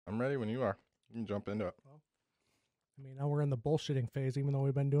I'm ready when you are. You can jump into it. I mean, now we're in the bullshitting phase, even though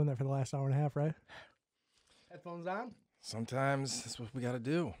we've been doing that for the last hour and a half, right? Headphones on? Sometimes that's what we got to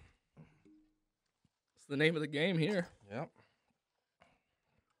do. It's the name of the game here. Yep.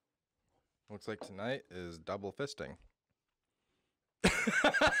 Looks like tonight is double fisting.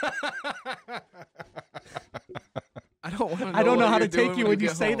 I don't want to. I don't know how to take you when you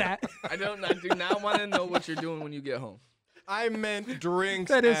say that. I do not want to know what you're doing when you get home. I meant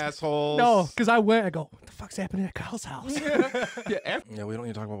drinks, That is- assholes. No, because I went, I go, what the fuck's happening at Kyle's house? Yeah, Yeah, we don't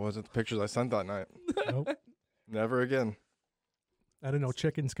need to talk about what was it, the pictures I sent that night. Nope. Never again. I didn't know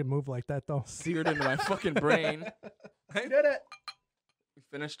chickens could move like that, though. seared into my fucking brain. I did it. We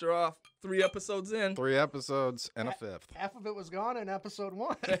finished her off 3 episodes in. 3 episodes and a 5th. Half of it was gone in episode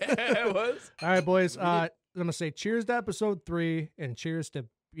 1. It was All right, boys. I'm going to say cheers to episode 3 and cheers to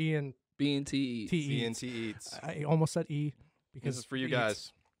BNT B&T. CNT Eats. I almost said E because This is for you it guys.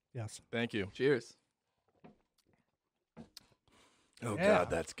 eats. Yes. Thank you. Cheers. Oh, Yeah.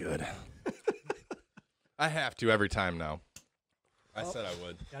 God, that's good. I have to every time now. I said I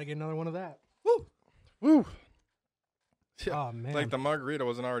would. Got to get another one of that. Woo. Yeah, Oh, man. like the margarita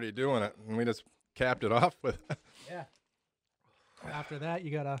wasn't already doing it, and we just capped it off with Yeah. After that, you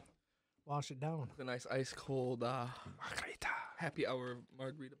got to wash it down. The nice ice cold margarita. happy hour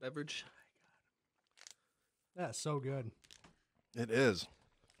margarita beverage. That's so good. It is.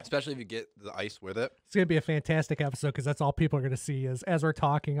 Especially if you get the ice with it. It's going to be a fantastic episode because that's all people are going to see is as we're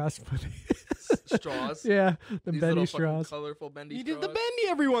talking, us. Straws. Yeah, the These bendy little fucking straws. colorful bendy You straws. did the bendy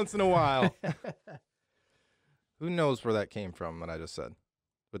every once in a while. Who knows where that came from, what I just said?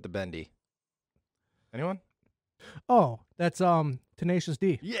 With the bendy. Anyone? Oh, that's Tenacious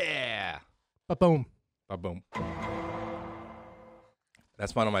D. Yeah. Ba-boom. Ba-boom.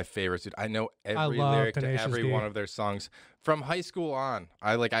 That's one of my favorites, dude. I know every love lyric to Tenacious every D. one of their songs from high school on.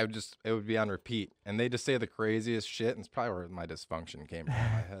 It would be on repeat, and they just say the craziest shit. And it's probably where my dysfunction came from in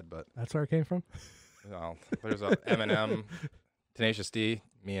my head. But That's where it came from. well, there's a Eminem, Tenacious D,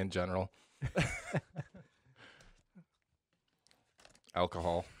 me in general,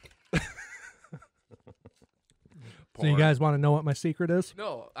 alcohol. So you guys want to know what my secret is?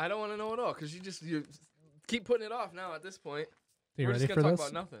 No, I don't want to know at all because you keep putting it off now at this point. You We're ready just for gonna this?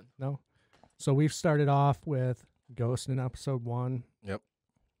 talk about nothing. No. So we've started off with Ghost in episode 1. Yep.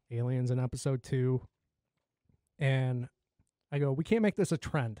 Aliens in episode 2. And I go, we can't make this a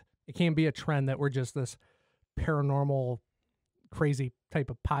trend. It can't be a trend that we're just this paranormal, crazy type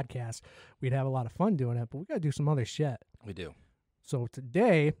of podcast. We'd have a lot of fun doing it, but we got to do some other shit. We do. So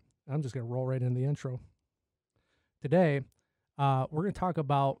today, I'm just going to roll right into the intro. Today, we're going to talk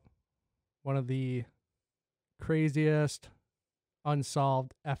about one of the craziest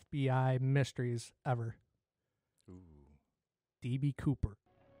unsolved FBI mysteries ever. Ooh. D.B. Cooper.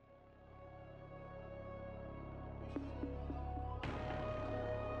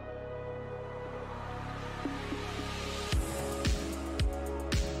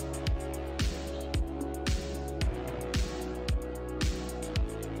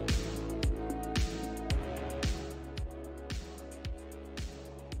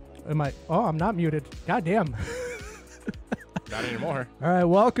 I'm not muted. God damn. Not anymore. All right,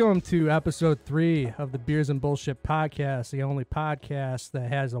 welcome to episode 3 of the Beers and Bullshit podcast, the only podcast that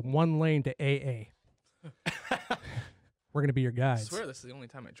has a 1 lane to AA. We're going to be your I guides. swear this is the only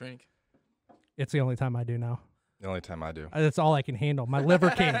time I drink. It's the only time I do now. The only time I do. That's all I can handle. My liver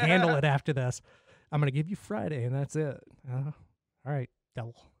can't handle it after this. I'm going to give you Friday, and that's it. All right,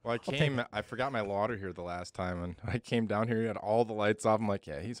 devil. Well, I forgot my water here the last time, and I came down here, you had all the lights off. I'm like,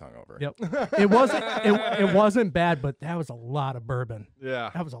 yeah, he's hungover. Yep. It wasn't bad, but that was a lot of bourbon. Yeah.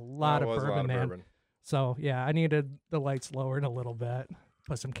 That was a lot That of was a bourbon, lot of man. bourbon. So, yeah, I needed the lights lowered a little bit.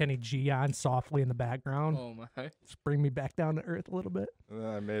 Put some Kenny G on softly in the background. Oh my! Just bring me back down to earth a little bit. And then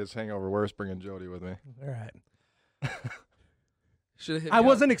I made his hangover worse bringing Jody with me. All right. Should have hit. I me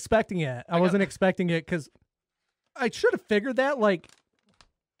wasn't Up. expecting it. I wasn't expecting it because I should have figured that. Like,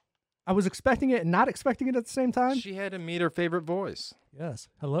 I was expecting it and not expecting it at the same time. She had to meet her favorite voice. Yes.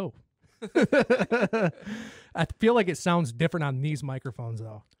 Hello. I feel like it sounds different on these microphones,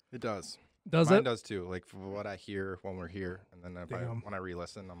 though. It does. Does Mine it? does too. Like for what I hear when we're here, and then Damn. when I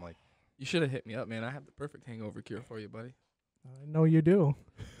re-listen, I'm like, You should have hit me up, man. I have the perfect hangover cure for you, buddy. I know you do.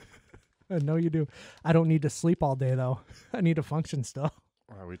 I know you do. I don't need to sleep all day, though. I need to function still.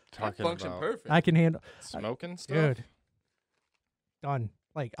 are we I talking function about perfect. I can handle. smoking stuff? Dude. Done.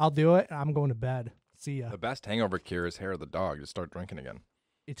 Like, I'll do it. I'm going to bed. See ya. The best hangover cure is hair of the dog. Just start drinking again.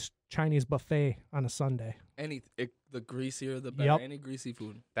 It's Chinese buffet on a Sunday. The greasier the better. Yep. Any greasy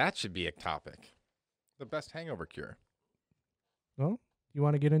food. That should be a topic. The best hangover cure. Well, You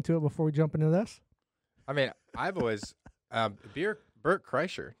want to get into it before we jump into this? I mean, I've always Bert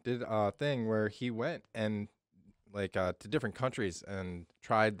Kreischer did a thing where he went and like to different countries and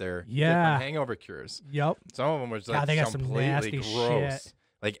tried their Yeah. different hangover cures. Yep. Some of them was God, like they got some completely nasty gross, shit.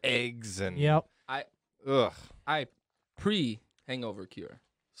 like eggs and Yep. ugh. I pre-hangover cure.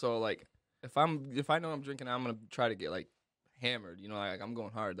 So like, if I know I'm drinking, I'm gonna try to get like hammered. You know, like I'm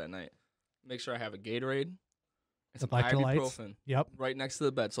going hard that night. Make sure I have a Gatorade and some Electrolytes. ibuprofen Yep. right next to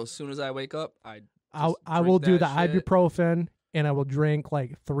the bed. So as soon as I wake up, I I will do the that shit. ibuprofen, and I will drink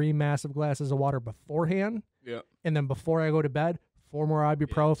like 3 massive glasses of water beforehand, Yeah. and then before I go to bed, 4 more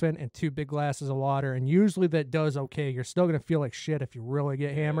ibuprofen and 2 big glasses of water. And usually that does okay. You're still gonna feel like shit if you really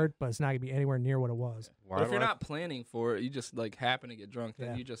get hammered, but it's not gonna be anywhere near what it was. Why But if do you're I- not planning for it, you just like happen to get drunk,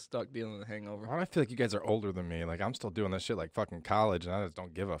 then Yeah. you just stuck dealing with a hangover. Why do I feel like you guys are older than me? Like I'm still doing this shit like fucking college, and I just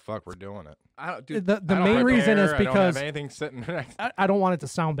don't give a fuck. We're doing it. I don't, dude. The I don't main reason is prepare, I don't because have anything sitting next. I don't want it to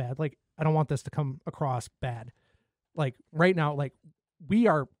sound bad. Like, I don't want this to come across bad. Like, right now, like, we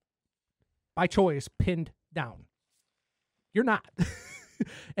are, by choice, pinned down. You're not.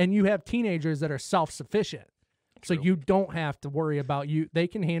 And you have teenagers that are self-sufficient. So True. you don't have to worry about you. They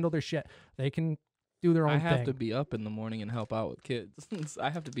can handle their shit. They can do their own I have thing. to be up in the morning and help out with kids. I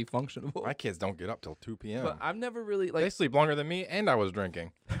have to be functional. My kids don't get up till 2 p.m. But I've never really They like. sleep longer than me, and I was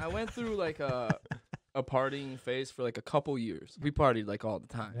drinking. I went through like a partying phase for like a couple years. We partied like all the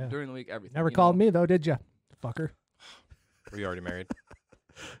time Yeah. during the week. Everything. Never you called know? me, though, did you? Fucker. Were you already married?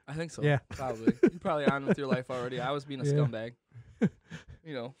 I think so. Yeah. Probably. You're probably on with your life already. I was being a Yeah. scumbag.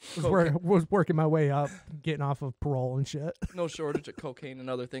 You know, Was working my way up, getting off of parole and shit. no shortage of cocaine and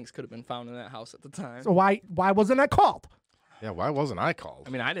other things could have been found in that house at the time. So why wasn't I called? Yeah, why wasn't I called?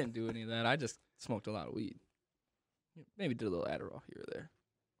 I mean, I didn't do any of that. I just smoked a lot of weed. Maybe did a little Adderall here or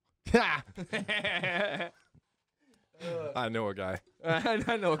there. I know a guy.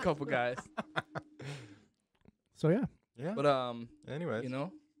 I know a couple guys, So yeah. Yeah. but Anyways, you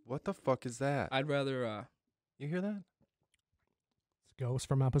know, what the fuck is that? I'd rather You hear that? It's Ghost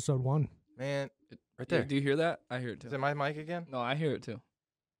from episode 1. Man, right yeah, there. do you hear that? I hear it Is too. it my mic again? No, I hear it too.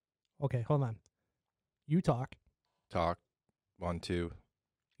 Okay, hold on. You talk. Talk. 1, 2.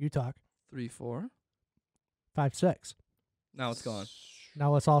 You talk. 3, 4. 5, 6. Now it's gone.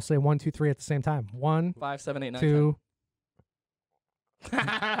 Now let's all say 1, 2, 3 at the same time. 1, 5, 7, 8, 9, 2. 10.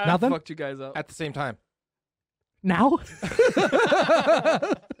 Nothing? Fucked you guys up. At the same time. Now?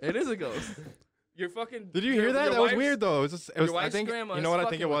 It is a ghost. You're fucking. Did you hear that? That was weird though. It was. Just, it was your I wife's think. grandma You know is what I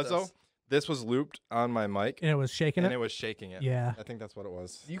think it fucking was with though. us. This was looped on my mic, And it was shaking and it? it was shaking it. Yeah. I think that's what it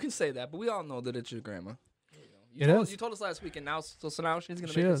was. You can say that, but we all know that it's your grandma. It told, is. You told us last week, and now so now she's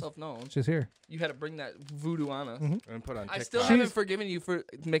gonna She make is. herself known. She's here. You had to bring that voodoo on us. Mhm. And put on I TikTok. still She's- haven't forgiven you for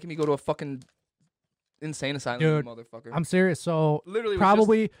making me go to a fucking insane asylum, Dude, you motherfucker. I'm serious. So literally it was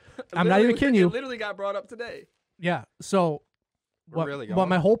probably, just- I'm not even literally- kidding you. It literally got brought up today. Yeah. So We're what, really what going.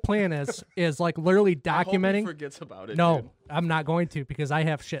 my whole plan is like literally I hope he documenting. forgets about it. No, dude. I'm not going to because I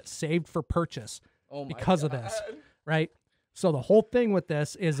have shit saved for purchase. Oh my because of God. this. Right? So the whole thing with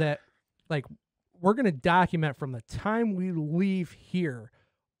this is that like we're going to document from the time we leave here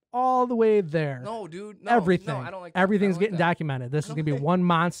all the way there. No, dude. No, everything. No, I don't like that. Everything's I don't getting like that. documented. This is I going to be don't one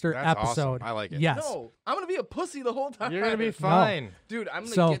monster That's awesome. episode. I like it. Yes. No, I'm gonna be a pussy the whole time. You're gonna be fine. Dude, I'm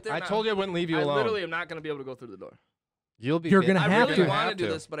gonna So- get there. I and told you I wouldn't leave you I alone. literally am not gonna be able to go through the door. You'll be. You're fin- gonna I have really to. want to do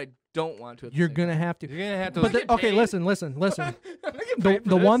this, but I don't want to. At the You're same going to have to. You're gonna have to. But get okay, paid? listen. time. I'm gonna get The paid for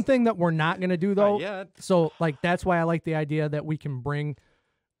the this. one thing that we're not going to do though, Yeah. so like that's why I like the idea that we can bring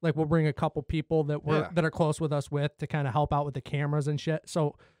like we'll bring a couple people that Yeah. that are close with us with to kind of help out with the cameras and shit.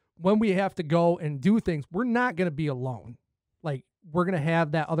 So when we have to go and do things, we're not going to be alone. Like we're going to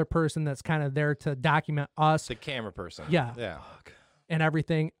have that other person that's kind of there to document us The camera person. Yeah. Yeah. and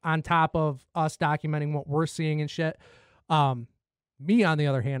everything on top of us documenting what we're seeing and shit. Me on the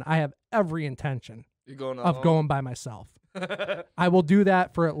other hand, I have every intention You're going of alone? going by myself. I will do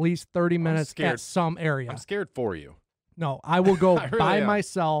that for at least 30 minutes scared. at some area. I'm scared for you. No, I will go I really by am.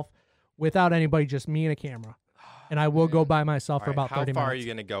 myself without anybody, just me and a camera. And I will go Man. by myself All for right, about how 30 far minutes. are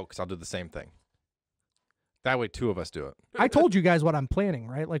you gonna go? Because I'll do the same thing. That way, 2 of us do it. I told you guys what I'm planning,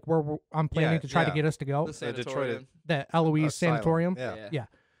 right? Like where I'm planning Yeah, to try to yeah. get us to go. The The Detroit sanatorium. That Eloise Asylum. Sanatorium. Yeah. Yeah.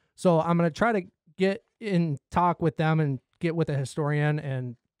 So I'm going to try to get in talk with them and get with a historian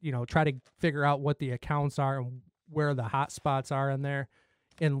and, you know, try to figure out what the accounts are and where the hot spots are in there.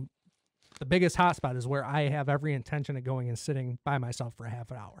 And the biggest hot spot is where I have every intention of going and sitting by myself for a half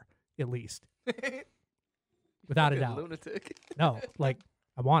an hour, at least. Without a Fucking doubt. lunatic. No, like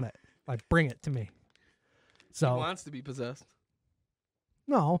I want it. Like bring it to me. He So wants to be possessed.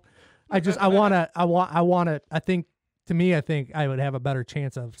 no, I want to, I think to me, I think I would have a better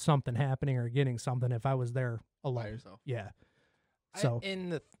chance of something happening or getting something if I was there By alone. yourself. Yeah. So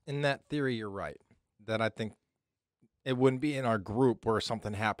in that theory, you're right. That I think it wouldn't be in our group where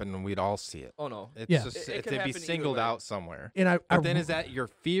something happened and we'd all see it. Oh no. It's Yeah. just It could to be happen either singled way. out somewhere. and I But then is that your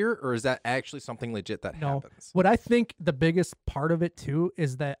fear or is that actually something legit that No. happens? what I think the biggest part of it too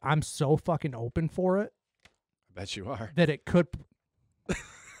is that I'm so fucking open for it I bet you are. that it could.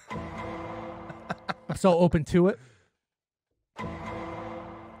 I'm so open to it.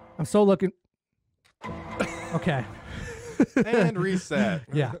 I'm so looking. Okay. And reset.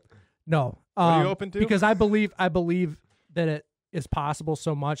 Yeah. No. What are you open to? Because I believe that it is possible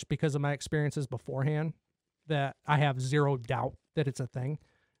so much because of my experiences beforehand that I have zero doubt that it's a thing,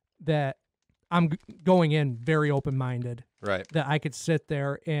 that I'm going in very open-minded, Right. that I could sit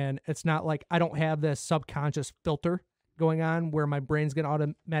there and it's not like I don't have this subconscious filter going on where my brain's going to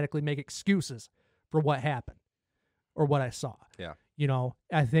automatically make excuses for what happened or what I saw. Yeah. You know,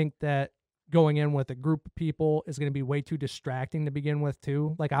 I think that going in with a group of people is going to be way too distracting to begin with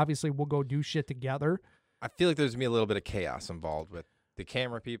too. Like obviously we'll go do shit together. I feel like there's gonna be a little bit of chaos involved with the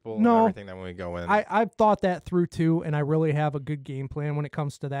camera people No. and everything that when we go in. I've thought that through too, and I really have a good game plan when it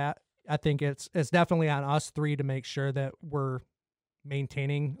comes to that. I think it's definitely on us three to make sure that we're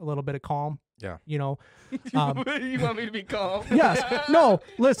maintaining a little bit of calm. Yeah. You know. You want me to be calm? Yes. No,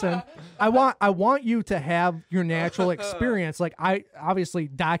 listen. I want you to have your natural experience. Like I obviously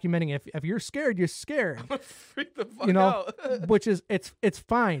documenting if you're scared, you're scared. Freak the fuck You know, out. which is it's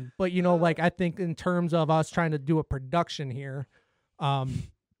fine. But you know, like I think in terms of us trying to do a production here,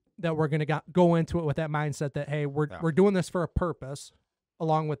 that we're gonna go into it with that mindset that hey, we're doing this for a purpose,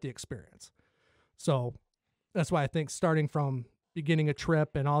 along with the experience. So that's why I think starting from beginning a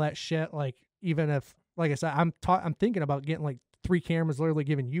trip and all that shit, like even if, like I said, I'm thinking about getting like 3 cameras, literally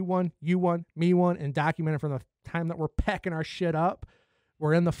giving you one, me one, and documenting from the time that we're packing our shit up,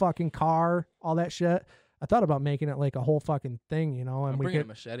 we're in the fucking car, all that shit. I thought about making it like a whole fucking thing, you know, and I'm we bringing could. a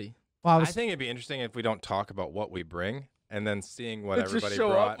machete. Well, I think it'd be interesting if we don't talk about what we bring and then seeing what Just everybody show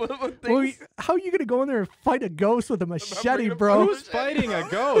brought. up with well, things. how are you gonna go in there and fight a ghost with a machete, bringing a bro? Who's fighting a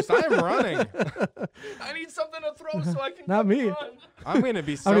ghost? I'm running. I need something to throw so I can Not me. run. I'm gonna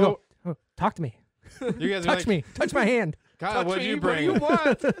be I'm so. gonna go. "Oh, talk to me, You guys are touch like, me, touch my hand. God, Touch what'd me, you what do bring? you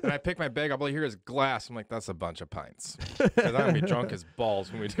want? And I pick my bag up. All you hear is glass. I'm like, that's a bunch of pints. Because I'm gonna be drunk as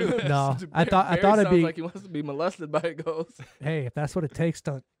balls when we do this. No, I thought Barry it'd sounds be. like he wants to be molested by a ghost. Hey, if that's what it takes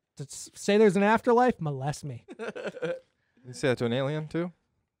to say there's an afterlife, molest me. You say that to an alien too?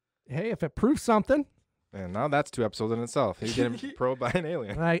 Hey, if it proves something, And now that's 2 episodes in itself. He's getting probed by an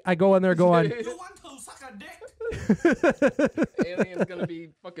alien. I go in there going. You want to suck a dick? Alien's gonna be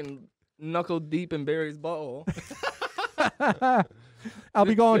fucking knuckle deep in Barry's butthole. I'll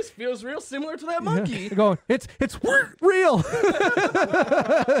be going. This feels real similar to that monkey. Going. It's real.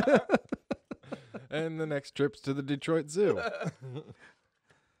 And the next trip's to the Detroit Zoo.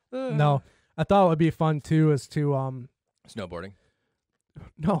 No, I thought it would be fun too, is to Snowboarding.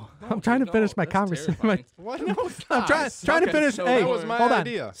 No, I'm trying to finish my conversation. What? No, it's I'm not. trying to Fucking finish. snow- Hey, that was my hold on.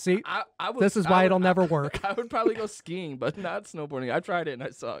 idea. See, I this is why it'll never work. I would probably go skiing, but not snowboarding. I tried it and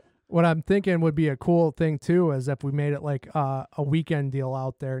I suck. What I'm thinking would be a cool thing too is if we made it like a weekend deal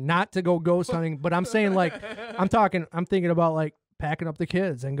out there, not to go ghost hunting, but I'm saying like I'm thinking about like packing up the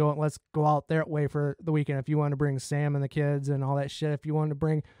kids and going, let's go out there way for the weekend. If you want to bring Sam and the kids and all that shit, if you want to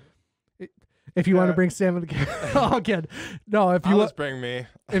bring Sam and the kids, oh kid, no, if you Just bring me.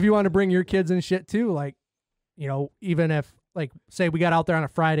 if you want to bring your kids and shit too, like, you know, even if like say we got out there on a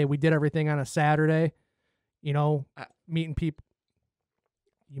Friday, we did everything on a Saturday, you know, meeting people.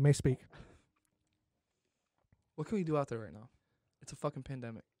 You may speak. What can we do out there right now? It's a fucking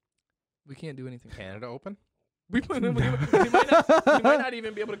pandemic. We can't do anything. Canada open? We might not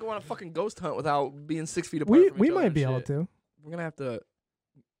even be able to go on a fucking ghost hunt without being 6 feet apart. from We each other might and be able shit. to. We're gonna have to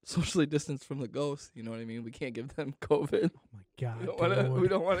socially distance from the ghosts. You know what I mean? We can't give them COVID. Oh my God. We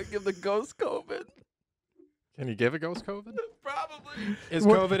don't want to give the ghosts COVID. Can you give a ghost COVID? Probably. Is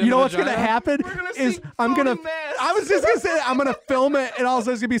Well, COVID in you know the what's gonna vagina? happen We're gonna is see I'm gonna. floating masks. I was just gonna say I'm gonna film it, and also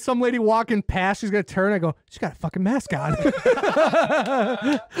there's gonna be some lady walking past. She's gonna turn. I go. She's got a fucking mask on.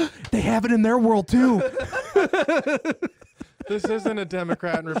 They have it in their world too. This isn't a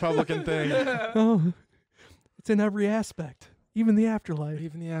Democrat and Republican thing. Oh, it's in every aspect, even the afterlife.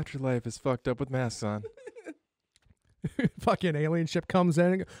 Even the afterlife is fucked up with masks on. Fucking alien ship comes in.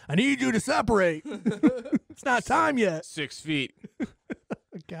 And go, I need you to separate. It's not time yet. 6 feet.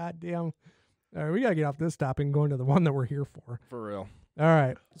 God damn. All right, we gotta get off this topic and go into the one that we're here for. For real. All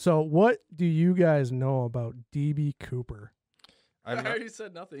right. So, what do you guys know about DB Cooper? I already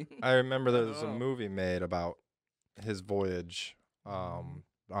said nothing. I remember there was a Oh. movie made about his voyage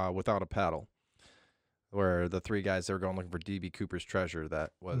without a paddle, where the three guys they were going looking for DB Cooper's treasure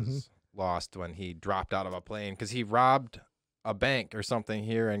that was lost when he dropped out of a plane because he robbed a bank or something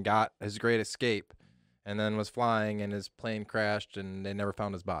here and got his great escape, and then was flying and his plane crashed and they never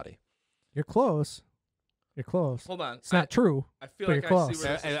found his body. You're close. You're close. Hold on. It's not true. I feel but like you're I see close.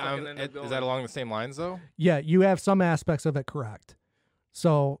 where this is fucking end up going. Is that along the same lines though? Yeah, you have some aspects of it correct.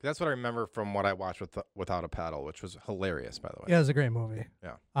 So That's what I remember from what I watched Without a Paddle, which was hilarious, by the way. yeah, it's a great movie.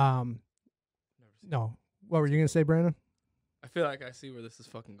 Yeah. No. What were you gonna say, Brandon? I feel like I see where this is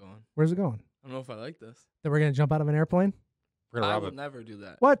fucking going. Where's it going? I don't know if I like this. That we're gonna jump out of an airplane? We're gonna I rob will it. never do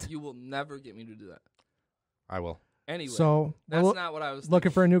that. What? You will never get me to do that. I will. Anyway, So that's we're not what I was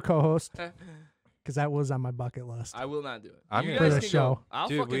looking for a new co-host thinking. because that was on my bucket list. I will not do it. I'm you gonna- guys For can the show. Go. I'll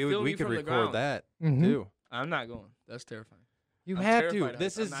Dude, fucking film we you could from the record ground. that Mhm. too. I'm not going. That's terrifying. You I'm have terrified to. of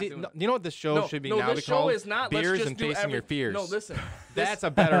This it. I'm is not the, doing no, it. you know what this show no, should be no, now this be called? show is not. Beers let's just and do Facing Your Fears. No, listen. That's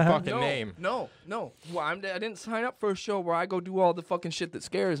a better fucking no, name. No. Well, I didn't sign up for a show where I go do all the fucking shit that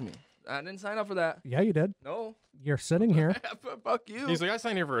scares me. I didn't sign up for that. Yeah, you did. No. You're sitting here. Fuck you. He's like, I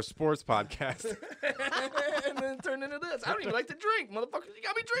signed here for a sports podcast. and then it turned into this. I don't even like to drink, motherfucker. You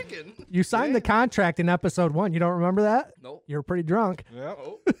got me drinking. You signed the contract in episode 1. You don't remember that? Nope. You were pretty drunk. Yep.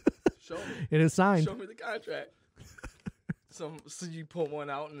 Oh, show me. It is signed. Show me the contract. So you pull one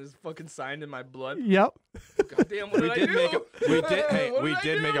out and it's fucking signed in my blood. Yep. Goddamn, what We did I did do? make a we did hey, What we did I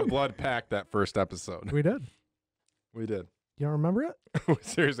did make a do? blood pact that first episode. We did. We did. You don't remember it?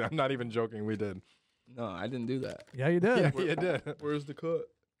 Seriously, I'm not even joking. We did. No, I didn't do that. Yeah, you did. Yeah, you did. Where's the cut?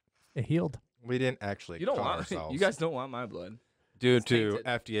 It healed. We didn't actually You don't cut want ourselves. you guys don't want my blood. Due it's to tainted.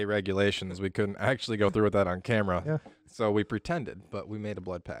 FDA regulations, we couldn't actually go through with that on camera. Yeah. So we pretended, but we made a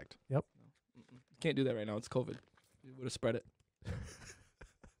blood pact. Can't do that right now. It's COVID. You would have spread it.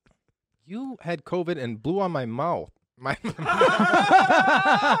 You had COVID and blew on my mouth. My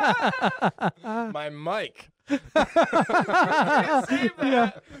my mic. Can't save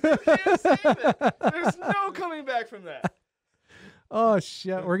that. Can't save it. There's no coming back from that. Oh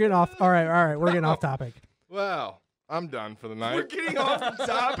shit, we're getting off. All right, we're getting off topic. Well, I'm done for the night. We're getting off the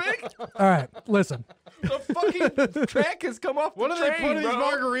topic. All right, listen. The fucking track has come off the what do train, they put in these bro.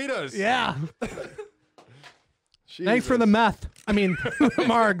 margaritas? Yeah. Thanks for the meth. I mean,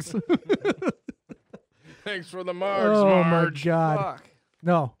 margs. Thanks for the Marge. Oh my Marge. god. Fuck.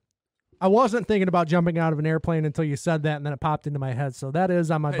 No. I wasn't thinking about jumping out of an airplane until you said that, and then it popped into my head. So that is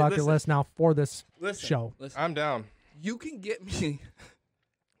on my Hey, bucket listen. list now for this Listen, show. Listen. I'm down. You can get me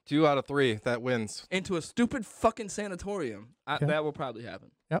 2 out of 3. That wins. into a stupid fucking sanatorium. Okay. That will probably happen.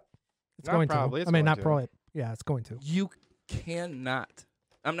 It's Not going probably, to. it's I mean, going not to. probably. Yeah, it's going to. You cannot.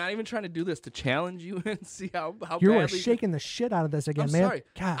 I'm not even trying to do this to challenge you and see how You badly are shaking the shit out of this again, I'm man. sorry.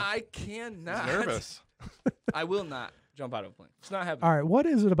 God. I cannot. Nervous. I will not jump out of a plane. It's not happening. All right, what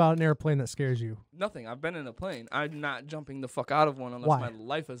is it about an airplane that scares you? Nothing. I've been in a plane. I'm not jumping the fuck out of one unless Why? my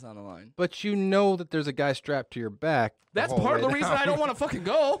life is on the line. But you know that there's a guy strapped to your back. That's part of the reason I don't want to fucking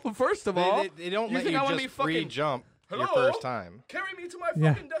go. First of all, They don't You let think you I wanna just be fucking- free jump your Hello? first time. carry me to my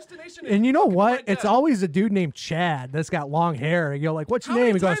Yeah. fucking destination. And you know fucking what? my It's death. always a dude named Chad that's got long hair. And you're like, what's your How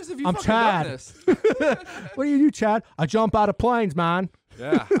name? many He goes, times have you I'm fucking Chad. done this? What do you do, Chad? I jump out of planes, man.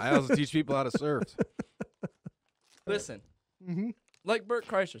 Yeah, I also teach people how to surf. Listen, Mm-hmm. like Bert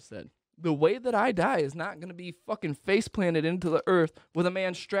Kreischer said, the way that I die is not going to be fucking face planted into the earth with a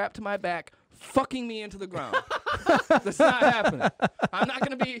man strapped to my back fucking me into the ground. That's not happening. I'm not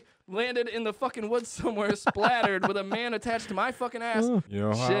going to be landed in the fucking woods somewhere splattered with a man attached to my fucking ass. You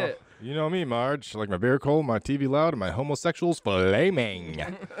know how? Shit. You know me, Marge. Like my beer cold, my TV loud, and my homosexuals flaming.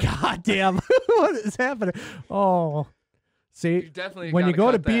 God damn. What is happening? Oh. See, You definitely when you go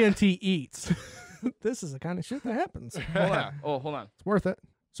gotta to cut that. B&T Eats, this is the kind of shit that happens. It's Hold on. Oh, hold on. worth it.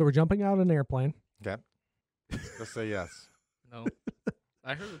 So we're jumping out of an airplane. Okay. Just say yes. No.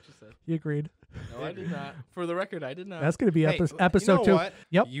 I heard what you said. You agreed. No, I did not. For the record, I did not. That's going to be Hey, episode you know 2. What?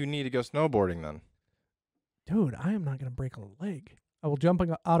 Yep. You need to go snowboarding then. Dude, I am not going to break a leg. I will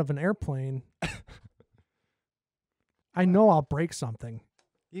jumping out of an airplane. I know I'll break something.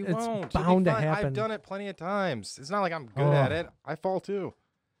 You It's won't. You'll be bound to fine. happen. I've done it plenty of times. It's not like I'm good Oh. at it. I fall too.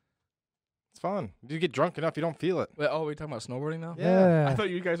 It's fun. You get drunk enough, you don't feel it. Wait, oh, we're talking about snowboarding now? Yeah. I thought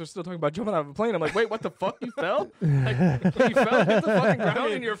you guys were still talking about jumping out of a plane. I'm like, wait, what the fuck? You fell? Like, you fell, hit the fucking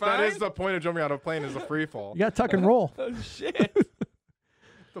ground, and you're fine? That is the point of jumping out of a plane is a free fall. You got to tuck and roll. Oh, shit.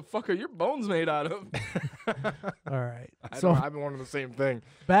 The fuck are your bones made out of? All right. I So I've been wondering the same thing.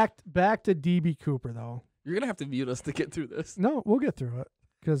 back to DB Cooper, though. You're going to have to mute us to get through this. No, we'll get through it.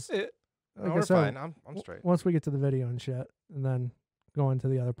 Because, No, like I we're said, fine. I'm straight. once we get to the video and shit, and then go into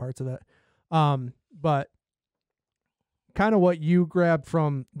the other parts of it. But kind of what you grabbed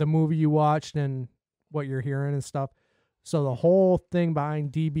from the movie you watched and what you're hearing and stuff. So the whole thing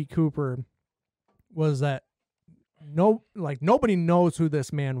behind DB Cooper was that nobody knows who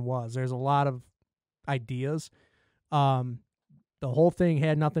this man was. There's a lot of ideas. The whole thing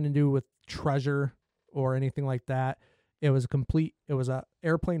had nothing to do with treasure or anything like that. It was a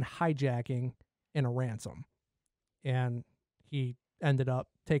airplane hijacking and a ransom. And he ended up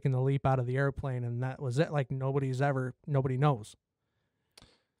taking the leap out of the airplane, and that was it. Like nobody knows.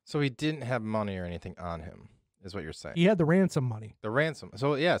 So he didn't have money or anything on him, is what you're saying. He had the ransom money. The ransom.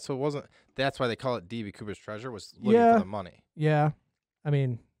 So yeah, so it wasn't. That's why they call it DB Cooper's treasure, was looking for the money. Yeah, I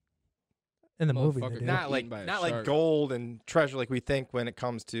mean, in the movie, they Motherfucker did. Not eaten like by a not like shark. gold and treasure like we think when it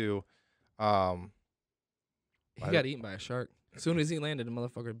comes to. He got eaten by a shark. As soon as he landed, the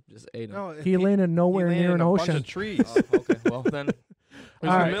motherfucker just ate him. No, He landed nowhere landed near in an a bunch ocean. of trees. Oh, okay, well then, It was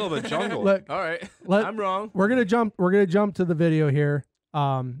All in right. the middle of the jungle. Look, all right, let- I'm wrong. we're gonna jump to the video here.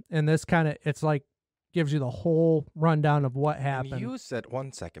 And this kind of it's like gives you the whole rundown of what And happened. you said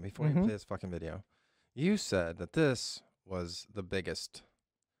 1 second before you Mhm. play this fucking video. You said that this was the biggest.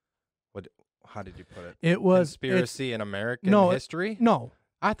 What? How did you put it? It was Conspiracy in American no, it- history. No,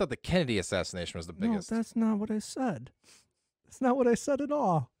 I thought the Kennedy assassination was the biggest. no, that's not what I said. That's not what I said at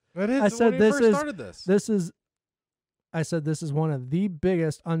all. It is. I said when this first is- started this. I said this is one of the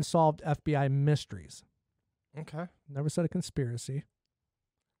biggest unsolved FBI mysteries. Okay. Never said a conspiracy.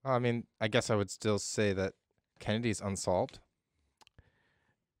 I mean, I guess I would still say that Kennedy's unsolved.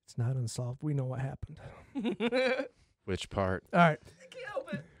 It's not unsolved. We know what happened. Which part? All right.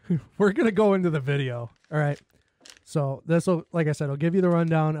 We're going to go into the video. All right. So this will, like I said, I'll give you the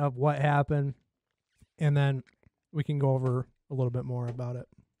rundown of what happened, and then we can go over a little bit more about it.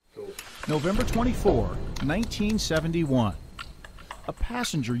 November 24, 1971. A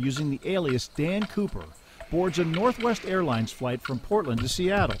passenger using the alias Dan Cooper boards a Northwest Airlines flight from Portland to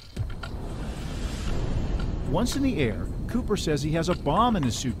Seattle. Once in the air, Cooper says he has a bomb in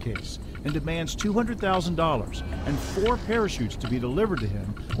his suitcase and demands $200,000 and 4 parachutes to be delivered to him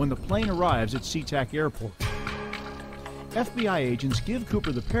when the plane arrives at SeaTac Airport. FBI agents give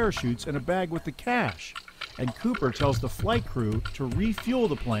Cooper the parachutes and a bag with the cash, and Cooper tells the flight crew to refuel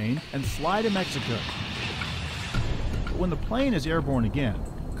the plane and fly to Mexico. But when the plane is airborne again,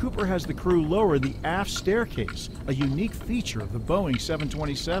 Cooper has the crew lower the aft staircase, a unique feature of the Boeing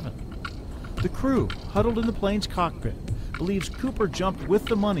 727. The crew, huddled in the plane's cockpit, believes Cooper jumped with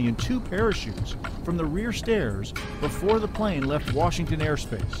the money in 2 parachutes from the rear stairs before the plane left Washington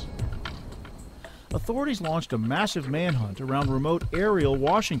airspace. Authorities launched a massive manhunt around remote Ariel,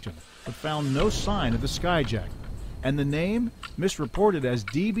 Washington, but found no sign of the skyjacker, and the name, misreported as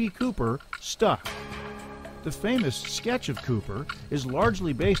D.B. Cooper, stuck. The famous sketch of Cooper is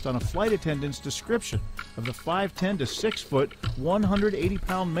largely based on a flight attendant's description of the 5'10" to 6',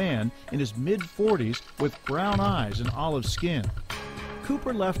 180-pound man in his mid-40s with brown eyes and olive skin.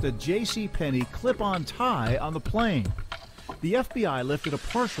 Cooper left a JCPenney clip-on tie on the plane. The FBI lifted a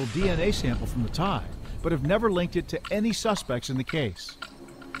partial DNA sample from the tie, but have never linked it to any suspects in the case.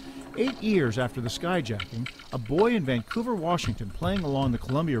 8 years after the skyjacking, a boy in Vancouver, Washington, playing along the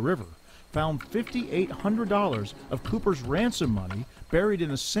Columbia River, found $5,800 of Cooper's ransom money buried in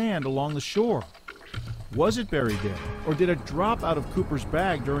the sand along the shore. Was it buried there, or did it drop out of Cooper's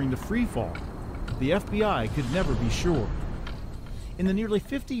bag during the free fall? The FBI could never be sure. In the nearly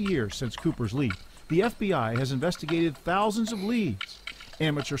 50 years since Cooper's leap, the FBI has investigated thousands of leads.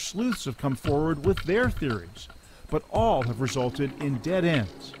 Amateur sleuths have come forward with their theories, but all have resulted in dead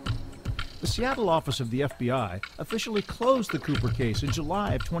ends. The Seattle office of the FBI officially closed the Cooper case in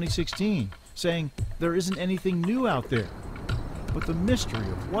July of 2016, saying there isn't anything new out there. But the mystery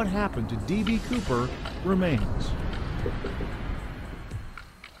of what happened to D.B. Cooper remains.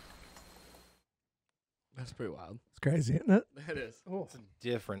 That's pretty wild. It's crazy, isn't it? That is. It's a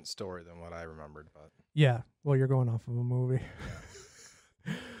different story than what I remembered, but Yeah. Well, you're going off of a movie.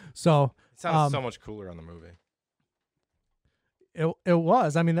 So it sounds so much cooler on the movie. it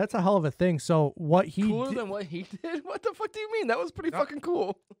was. I mean, that's a hell of a thing. So what he Cooler did, than what he did? What the fuck do you mean? That was pretty fucking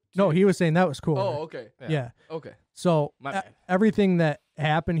cool. no, he was saying that was cool. Oh, okay. Yeah. Okay. So My bad. everything that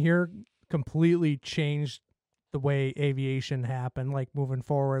happened here completely changed the way aviation happened, like moving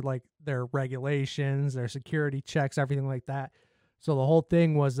forward, like their regulations, their security checks, everything like that. So the whole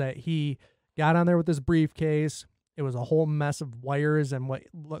thing was that he got on there with his briefcase. It was a whole mess of wires and what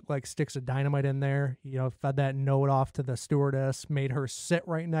looked like sticks of dynamite in there. You know, fed that note off to the stewardess, made her sit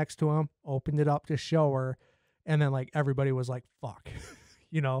right next to him, opened it up to show her, and then like everybody was like, fuck,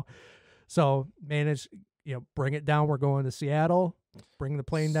 you know. So managed, you know, bring it down. We're going to Seattle. bring the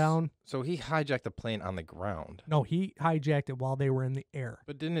plane down. So he hijacked the plane on the ground. No, he hijacked it while they were in the air.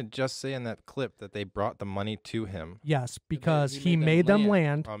 But didn't it just say in that clip that they brought the money to him? Yes, because he he made made them them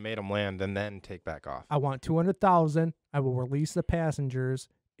land. Made him land and then take back off. I want 200,000. I will release the passengers,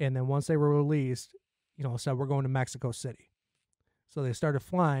 and then once they were released, said we're going to Mexico City. So they started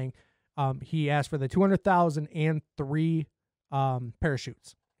flying. He asked for the 200,000 and 3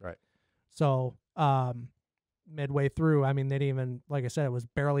 parachutes. Right. So midway through, I mean, they didn't even, like I said, it was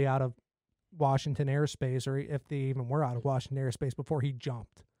barely out of Washington airspace, or if they even were out of Washington airspace before he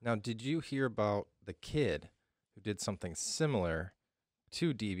jumped. Now, did you hear about the kid who did something similar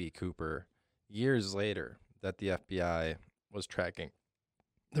to D.B. Cooper years later that the FBI was tracking?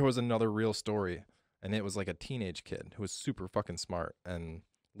 There was another real story, and it was like a teenage kid who was super fucking smart and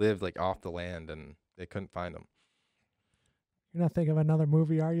lived like off the land, and they couldn't find him. You're not thinking of another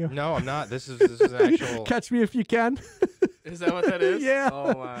movie, are you? No, I'm not. This is an actual. Catch Me If You Can. Is that what that is? Yeah.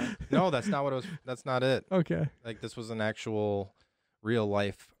 Oh my. No, that's not what it was. That's not it. Okay. Like, this was an actual real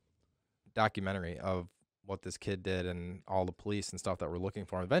life documentary of what this kid did and all the police and stuff that were looking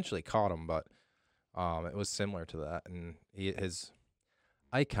for him. Eventually caught him, but it was similar to that. And his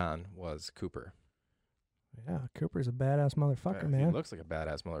icon was Cooper. Yeah, Cooper's a badass motherfucker, He man. looks like a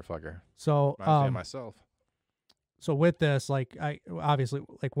badass motherfucker. So, Reminds me of myself. so with this, like, I obviously,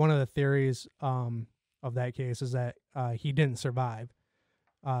 like, one of the theories of that case is that he didn't survive,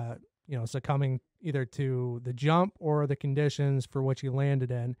 succumbing either to the jump or the conditions for which he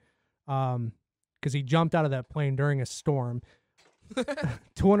landed in, because he jumped out of that plane during a storm,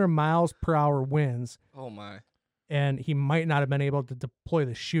 200 miles per hour winds, Oh my. and he might not have been able to deploy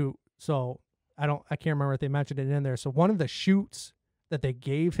the chute. So I can't remember if they mentioned it in there. So one of the chutes that they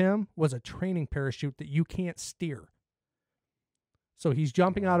gave him was a training parachute that you can't steer. So he's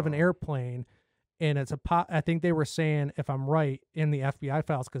jumping out of an airplane, and it's I think they were saying, if I'm right, in the FBI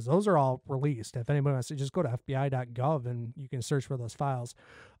files, because those are all released. If anybody wants to just go to FBI.gov and you can search for those files.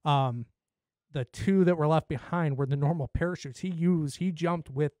 The 2 that were left behind were the normal parachutes he jumped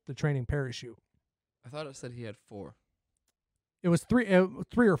with the training parachute. I thought it said he had 4. It was 3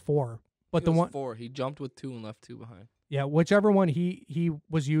 or 4, but It the was one, 4. He jumped with 2 and left 2 behind. yeah, whichever one he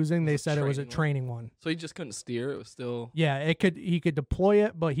was using, they was a said it was a training training one. So he just couldn't steer. It was still. Yeah, he could deploy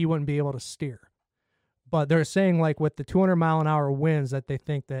it, but he wouldn't be able to steer. But they're saying, like, with the 200-mile-an-hour winds, that they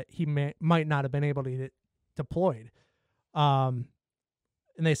think that he might not have been able to get deployed.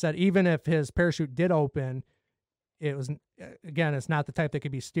 And they said even if his parachute did open, it was, again, it's not the type that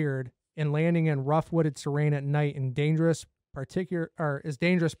could be steered. And landing in rough wooded terrain at night is dangerous,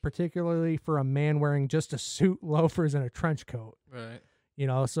 particularly for a man wearing just a suit, loafers, and a trench coat. Right.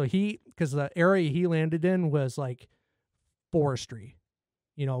 So because the area he landed in was like forestry,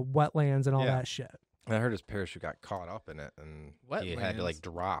 wetlands and all Yeah. that shit. And I heard his parachute got caught up in it, and he had to Wetlands? like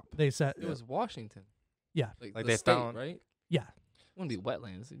drop. They said, It was Washington. yeah, Like Like the they state, found- right? yeah. Wouldn't be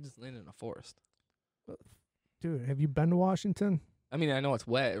wetlands. He just landed in a forest. Dude, have you been to Washington? I mean, I know it's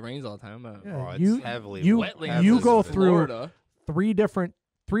wet. It rains all the time. But Yeah. Oh, it's you- heavily you- wetlands. you is go through- Florida. 3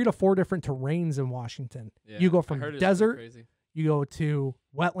 to 4 different terrains in Washington. Yeah, You go I from heard it's pretty desert, Crazy. you go to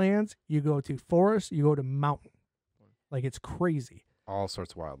wetlands, you go to forest, you go to mountain. Like, it's crazy. All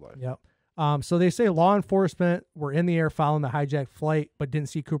sorts of wildlife. Yep. So they say law enforcement were in the air following the hijacked flight, but didn't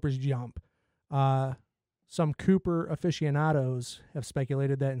see Cooper's jump. Some Cooper aficionados have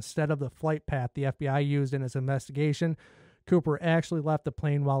speculated that instead of the flight path the FBI used in its investigation, Cooper actually left the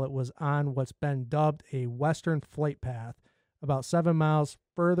plane while it was on what's been dubbed a western flight path, about 7 miles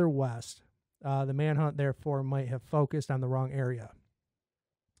further west. The manhunt, therefore, might have focused on the wrong area.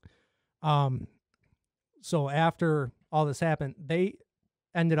 So after all this happened, the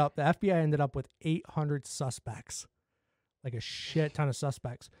FBI ended up with 800 suspects, like a shit ton of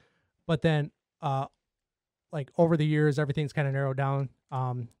suspects. But then, like, over the years, everything's kind of narrowed down.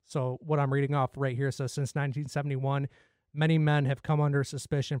 So what I'm reading off right here says since 1971, many men have come under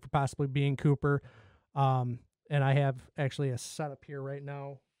suspicion for possibly being Cooper. And I have actually a setup here right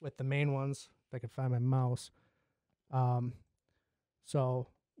now with the main ones, if I can find my mouse. So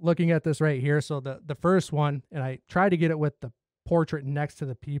looking at this right here, so the first one, and I tried to get it with the portrait next to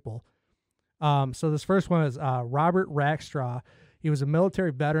the people. So this first one is Robert Rackstraw. He was a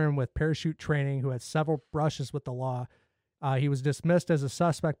military veteran with parachute training who had several brushes with the law. He was dismissed as a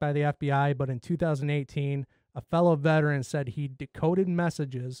suspect by the FBI, but in 2018, a fellow veteran said he decoded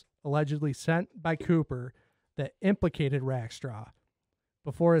messages allegedly sent by Cooper that implicated Rackstraw.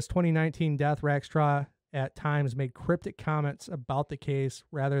 Before his 2019 death, Rackstraw at times made cryptic comments about the case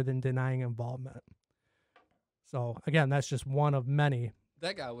rather than denying involvement. So again, that's just one of many.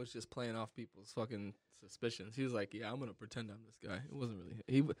 That guy was just playing off people's fucking suspicions. He was like, "Yeah, I'm gonna pretend I'm this guy." It wasn't really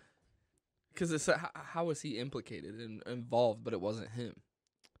he, because it's how was he implicated and involved, but it wasn't him.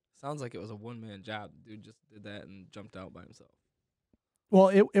 Sounds like it was a one-man job. The dude just did that and jumped out by himself. Well,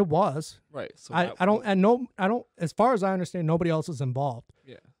 it was. Right. So I don't. As far as I understand, nobody else is involved.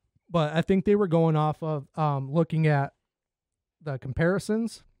 Yeah. But I think they were going off of looking at the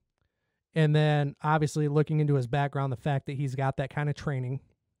comparisons, and then obviously looking into his background, the fact that he's got that kind of training.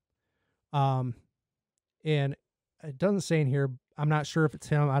 And it doesn't say in here. I'm not sure if it's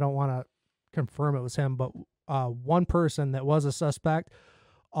him. I don't want to confirm it was him, but one person that was a suspect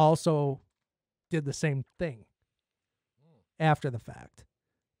also did the same thing after the fact.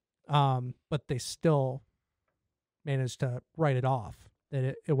 But they still managed to write it off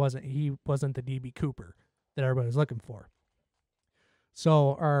that he wasn't the DB Cooper that everybody was looking for.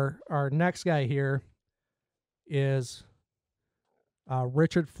 So our next guy here is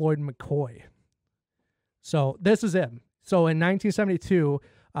Richard Floyd McCoy. So this is him. So in 1972,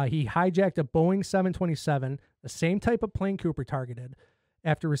 he hijacked a Boeing 727, the same type of plane Cooper targeted.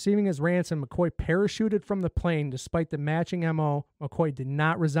 After receiving his ransom, McCoy parachuted from the plane. Despite the matching MO, McCoy did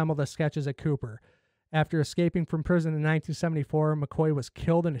not resemble the sketches of Cooper. After escaping from prison in 1974, McCoy was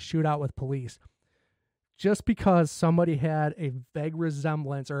killed in a shootout with police. Just because somebody had a vague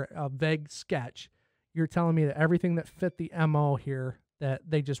resemblance or a vague sketch, you're telling me that everything that fit the MO here, that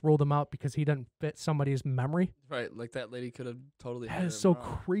they just ruled him out because he didn't fit somebody's memory? Right. Like that lady could have totally. That is so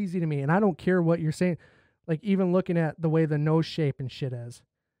crazy to me. And I don't care what you're saying. Like, even looking at the way the nose shape and shit is.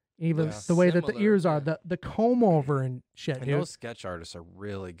 Even the way that the ears are, the comb over and shit. And those sketch artists are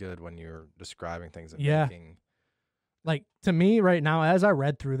really good when you're describing things and making. Like, to me right now, as I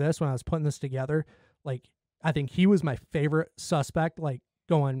read through this, when I was putting this together, like, I think he was my favorite suspect, like,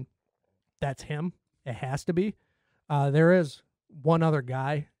 going, that's him. It has to be. There is one other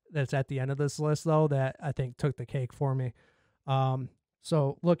guy that's at the end of this list, though, that I think took the cake for me.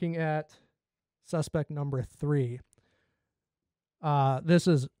 So looking at suspect number 3, this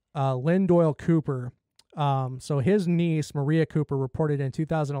is Lynn Doyle Cooper. So his niece, Maria Cooper, reported in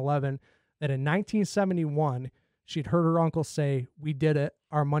 2011 that in 1971, she'd heard her uncle say, "We did it.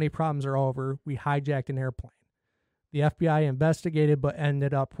 Our money problems are over. We hijacked an airplane." The FBI investigated, but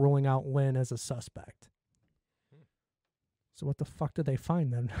ended up ruling out Lynn as a suspect. So what the fuck did they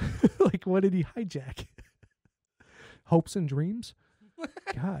find then? Like, what did he hijack? Hopes and dreams?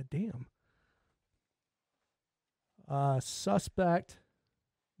 God damn. Suspect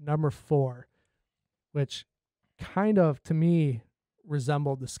number 4, which kind of, to me,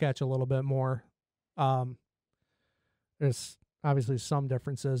 resembled the sketch a little bit more. There's obviously some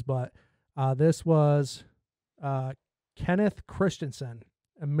differences, but this was Kenneth Christensen,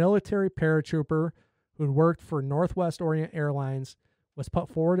 a military paratrooper who'd worked for Northwest Orient Airlines, was put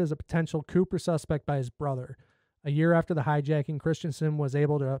forward as a potential Cooper suspect by his brother. A year after the hijacking, Christensen was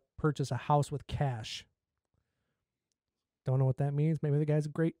able to purchase a house with cash. Don't know what that means. Maybe the guy's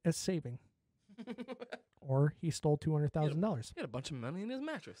great at saving. Or he stole $200,000. He had a bunch of money in his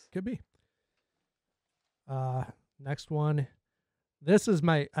mattress. Could be. Next one.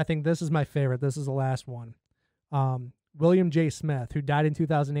 I think this is my favorite. This is the last one. William J. Smith, who died in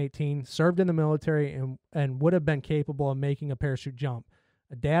 2018, served in the military and would have been capable of making a parachute jump.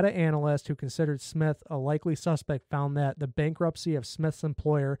 A data analyst who considered Smith a likely suspect found that the bankruptcy of Smith's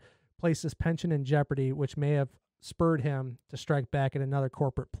employer placed his pension in jeopardy, which may have spurred him to strike back at another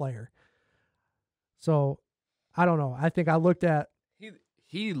corporate player. So, I don't know. I think I looked at...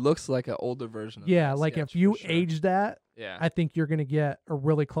 He looks like an older version of yeah, that like sketch, if you for sure. age that, Yeah. I think you're going to get a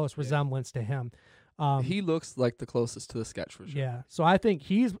really close resemblance to him. He looks like the closest to the sketch for sure. Yeah, so I think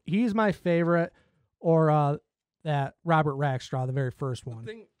he's my favorite, or that Robert Rackstraw, the very first one.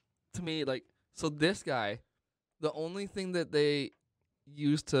 The thing to me, like, so this guy, the only thing that they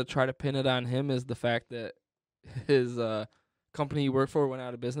used to try to pin it on him is the fact that his company he worked for went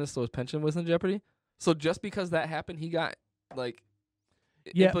out of business, so his pension was in jeopardy. So just because that happened, he got, like,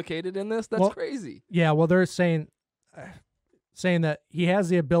 implicated in this? That's crazy. Yeah, well, they're saying that he has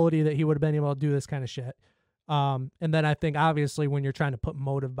the ability that he would have been able to do this kind of shit. And then I think, obviously, when you're trying to put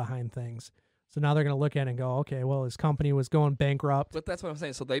motive behind things, so now they're going to look at it and go, okay, well, his company was going bankrupt. But that's what I'm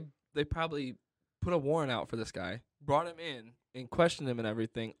saying. So they probably put a warrant out for this guy, brought him in, and questioned him and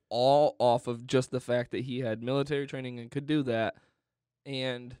everything, all off of just the fact that he had military training and could do that,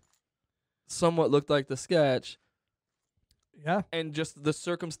 and somewhat looked like the sketch. Yeah. And just the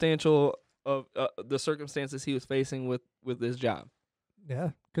circumstances he was facing with his job.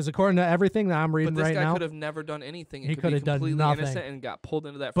 Yeah, because according to everything that I'm But reading this right guy now, could have never done anything. He He could could be have done completely nothing. innocent and got pulled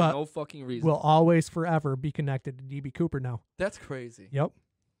into that for But no fucking reason. will always forever be connected to DB Cooper now. That's crazy. Yep.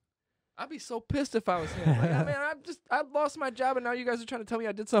 I'd be so pissed if I was him. Like, man, I lost my job and now you guys are trying to tell me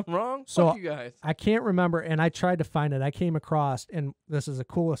I did something wrong. So Fuck you guys. I can't remember, and I tried to find it. I came across, and this is the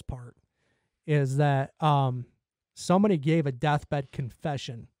coolest part, is that somebody gave a deathbed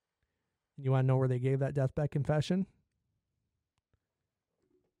confession. You want to know where they gave that deathbed confession?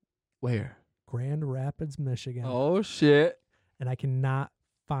 Where? Grand Rapids, Michigan. Oh shit! And I cannot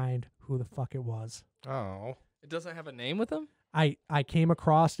find who the fuck it was. Oh. It doesn't have a name with him. I came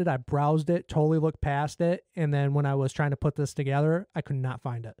across it, I browsed it, totally looked past it, and then when I was trying to put this together, I could not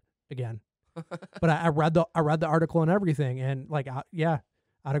find it again. But I read the article and everything, and like out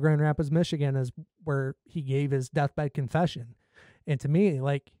of Grand Rapids, Michigan is where he gave his deathbed confession. And to me,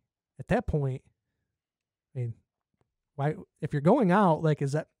 like at that point, I mean, why if you're going out, like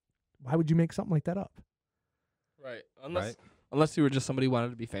why would you make something like that up? Right. Right. Unless you were just somebody who wanted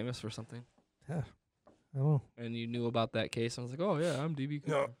to be famous for something. Yeah. I don't know. And you knew about that case. I was like, oh yeah, I'm DB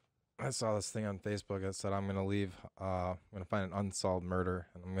Cooper. No. I saw this thing on Facebook that said I'm gonna find an unsolved murder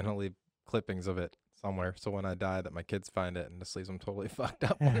and I'm gonna leave clippings of it somewhere. So when I die, that my kids find it and just leaves them totally fucked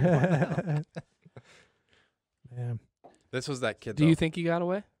up. Man. This was that kid. Do you think he got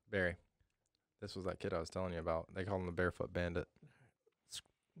away? Barry? This was that kid I was telling you about. They call him the Barefoot Bandit.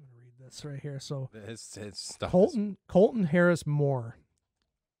 I'm gonna read this right here. So His stuff. is- Colton Harris Moore.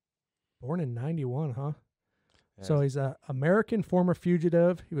 Born in 91, huh? yeah, So he's a American former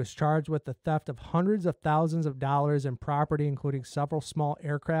fugitive. He was charged with the theft of hundreds of thousands of dollars in property, including several small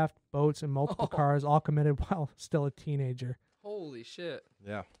aircraft, boats, and multiple cars, all committed while still a teenager. Holy shit!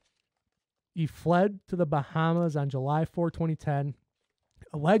 yeah. He fled to the Bahamas on July 4, 2010,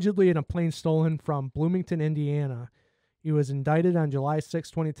 allegedly in a plane stolen from Bloomington, Indiana. He was indicted on July 6,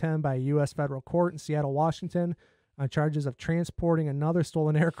 2010 by a U.S. federal court in Seattle, Washington, on charges of transporting another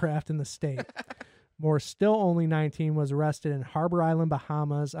stolen aircraft in the state. Moore, still only 19, was arrested in Harbor Island,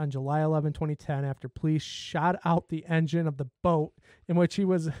 Bahamas on July 11, 2010 after police shot out the engine of the boat in which he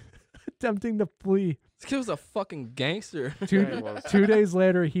was attempting to flee. This kid was a fucking gangster. Two days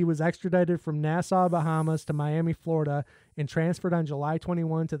later, he was extradited from Nassau, Bahamas to Miami, Florida, and transferred on July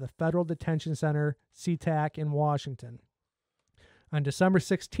 21 to the Federal Detention Center, SeaTac, in Washington. On December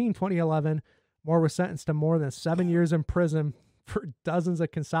 16, 2011, Moore was sentenced to more than 7 years in prison for dozens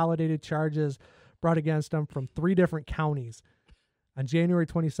of consolidated charges brought against him from 3 different counties. On January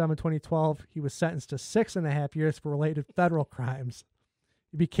 27, 2012, he was sentenced to 6.5 years for related federal crimes.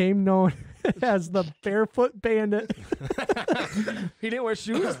 He became known as the Barefoot Bandit He didn't wear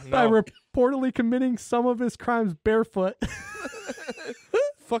shoes. by reportedly committing some of his crimes barefoot.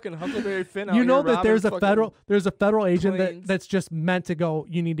 Fucking Huckleberry Finn. Out You know here that there's robbing a federal agent planes. that's just meant to go,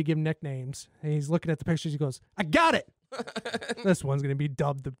 you need to give nicknames. And he's looking at the pictures, he goes, I got it. This one's gonna be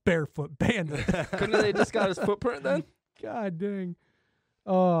dubbed the Barefoot Bandit. Couldn't they just got his footprint then? God dang.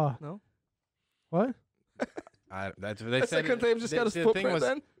 Oh. No. What? That's what they I said. said, couldn't they have just got his the thing footprint was,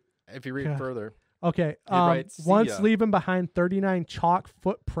 then? if you read Yeah. further, Okay. He writes, "See Once ya." leaving behind 39 chalk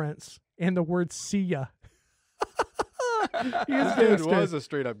footprints and the word see ya. He is this dude gangster. was a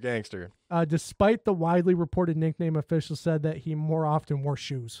straight up gangster. Despite the widely reported nickname, officials said that he more often wore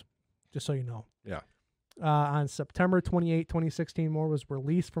shoes, just so you know. Yeah. On September 28, 2016, Moore was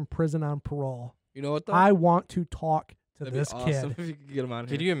released from prison on parole. You know what though? I want to talk to That'd be this awesome kid. if you could get him on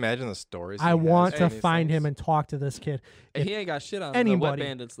here. Could you imagine the stories? I he has want to in these find things? him and talk to this kid. Hey, he ain't got shit on the Anybody. Wet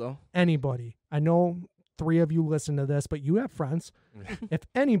Bandits though. Anybody. I know 3 of you listen to this, but you have friends. If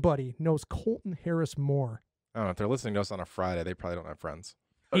anybody knows Colton Harris Moore, I don't know if they're listening to us on a Friday. They probably don't have friends.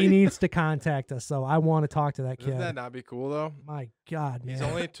 he needs to contact us. So I want to talk to that kid. Wouldn't that not be cool though? My God, man. He's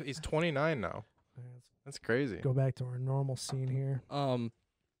only he's 29 now. That's crazy. Go back to our normal scene here. I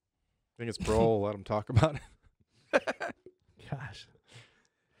think it's parole. Let him talk about it. Gosh.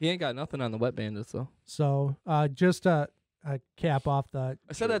 He ain't got nothing on the Wet Bandits though. So just a cap off the.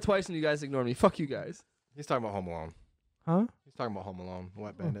 I said that twice and you guys ignored me. Fuck you guys. He's talking about Home Alone. Huh? He's talking about Home Alone.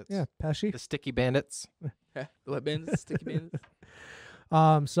 Wet Oh, Bandits. yeah, Pesci. The Sticky Bandits. Yeah, the Wet Bandits, Sticky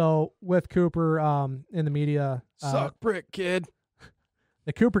Bandits. So with Cooper in the media, Suck brick, kid.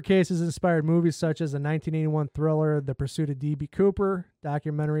 the Cooper case has inspired movies such as the 1981 thriller The Pursuit of D.B. Cooper,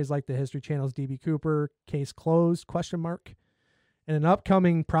 documentaries like the History Channel's D.B. Cooper Case Closed, ? And an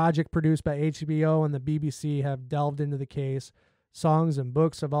upcoming project produced by HBO and the BBC have delved into the case. Songs and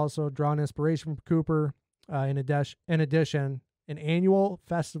books have also drawn inspiration from Cooper. In addition, an annual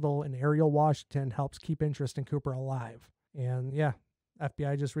festival in Ariel, Washington helps keep interest in Cooper alive. And yeah,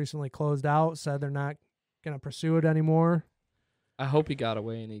 FBI just recently closed out, said they're not going to pursue it anymore. I hope he got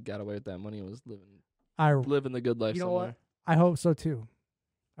away and he got away with that money and was I living the good life You know somewhere. what? I hope so too.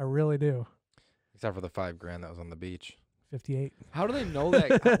 I really do. Except for the $5,000 that was on the beach. 58. How do they know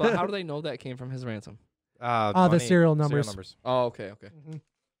that? But how do they know that came from his ransom? The Money- serial numbers. Oh, okay.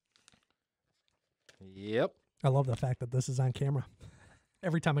 Yep. I love the fact that this is on camera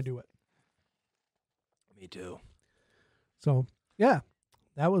every time I do it. Me too. So, yeah,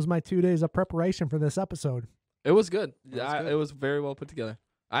 that was my 2 days of preparation for this episode. It was good. It was good. It was very well put together.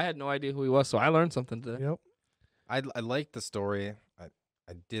 I had no idea who he was, so I learned something today. Yep. I liked the story.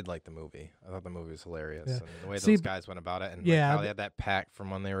 I did like the movie. I thought the movie was hilarious. Yeah. And the way See, those guys went about it, and yeah, like how they had that pact from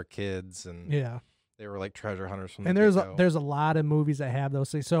when they were kids, and Yeah. they were like treasure hunters from And the get-go. there's a lot of movies that have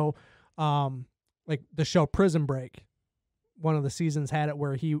those things. So, like the show Prison Break, one of the seasons had it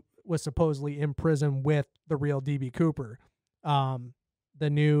where he was supposedly in prison with the real DB Cooper. The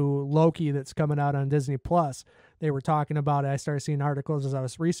new Loki that's coming out on Disney Plus, they were talking about it. I started seeing articles as I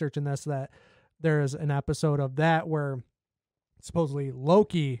was researching this that there's an episode of that where supposedly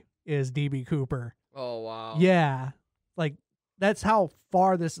Loki is DB Cooper. Oh wow. Yeah. Like that's how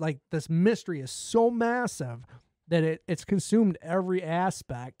far this mystery is so massive that it's consumed every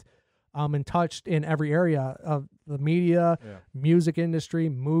aspect and touched in every area of the media, Yeah. music industry,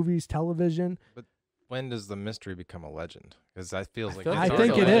 movies, television. When does the mystery become a legend? Because that feels like feel it's like already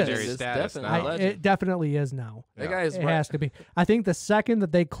it's a a legendary legend. It's status definitely now. a legend. It definitely is now. That Yeah. guy is It right. has to be. I think the second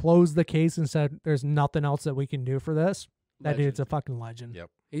that they closed the case and said there's nothing else that we can do for this, that dude's a fucking legend. Yep.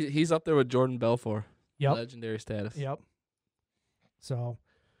 He's up there with Jordan Belfort. Yep. Legendary status. Yep. So,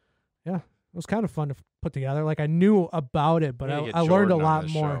 yeah, it was kind of fun to put together. Like I knew about it, but We I, need to get I learned a Jordan on lot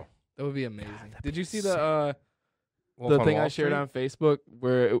this more. show. That would be amazing. that'd Did be you see sick. the Wolf on thing Wall I shared Street? on Facebook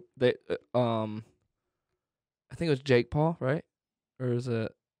where they I think it was Jake Paul, right? Or is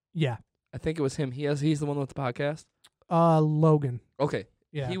it? Yeah. I think it was him. He's the one with the podcast. Logan. Okay.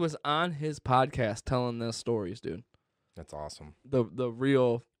 Yeah. He was on his podcast telling those stories, dude. That's awesome. The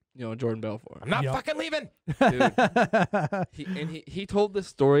real, Jordan Belfort. I'm not Yep. fucking leaving. He told this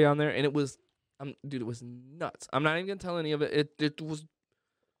story on there, and it was, dude, it was nuts. I'm not even gonna tell any of it. It was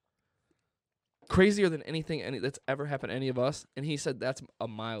crazier than anything that's ever happened to any of us. And he said that's a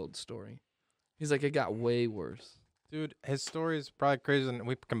mild story. He's like, it got way worse. Dude, his story is probably crazier than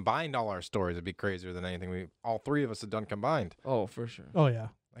we combined all our stories. It'd be crazier than anything all three of us had done combined. Oh, for sure. Oh yeah.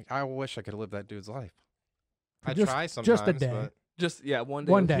 Like I wish I could live that dude's life. I Just- try sometimes. just a day. But Just one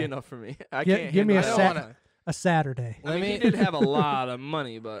day One would be day. enough for me. I Gi- can't. give me handle a that. sec- A Saturday. I mean, he did have a lot of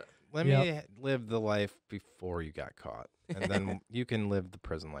money, but let Yep. me live the life before you got caught, and then you can live the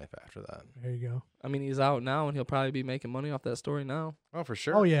prison life after that. There you go. I mean, he's out now, and he'll probably be making money off that story now. Oh, for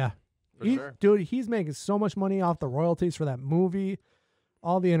sure. Oh yeah. For He- sure. Dude, he's making so much money off the royalties for that movie,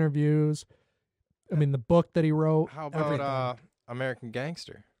 all the interviews. I mean, the book that he wrote. How about everything. American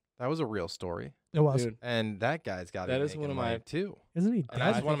Gangster? That was a real story, It was. Dude, and that guy's got That to be is one making of my- money too. Isn't he And dead?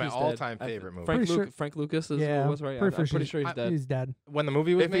 that's I one of think my he's dead. all-time favorite movies. Pretty sure- Frank Lucas is Yeah, was right. pretty I'm sure pretty sure he's dead. He's dead. When the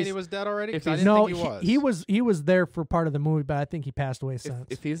movie was If made, he's- he was dead already. if 'Cause I he's- didn't No, think he was. he was there for part of the movie, but I think he passed away since.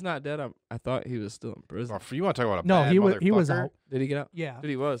 If he's not dead, I thought he was still in prison. Oh, you want to talk about a No, bad he was motherfucker? out. Did he get out? Yeah.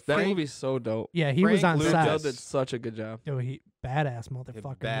 Dude, he was. That Frank- movie's so dope. Yeah, he was Frank on Luke Lucas. Dell set. did such a good job. Dude, he badass Yeah,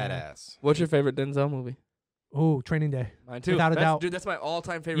 motherfucker. man. badass. What's your favorite Denzel movie? Ooh, Training Day. Mine too. Without a doubt. Dude, that's my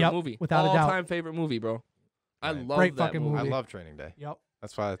all-time favorite Yep, movie. without a doubt. All-time favorite movie, bro. I Right. love Great that fucking movie. I movie. love Training Day. Yep.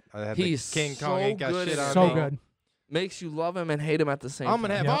 That's why I had He's the King Kong so ain't got good shit in on it, So me. bro. good. Makes you love him and hate him at the same time. I'm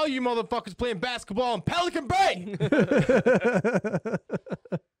gonna have Yep. all you motherfuckers playing basketball in Pelican Bay.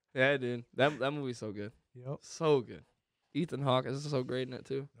 Yeah, dude. That movie's so good. Yep. So good. Ethan Hawke is so great in it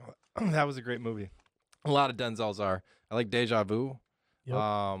too. That was a great movie. A lot of Denzels are. I like Deja Vu. Yep.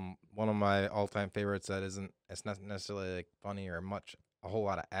 One of my all-time favorites that it's not necessarily like funny or a whole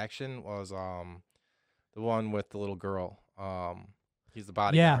lot of action was the one with the little girl. He's the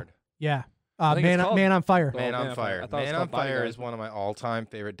bodyguard. Yeah. I think it's called- Man on Fire. Man Man on on Fire. Fire. I thought it was Man on called Fire Bodyguard. is one of my all-time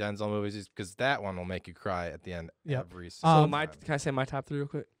favorite Denzel movies because that one will make you cry at the end Yep. every So single Um, can time. I say my top 3 real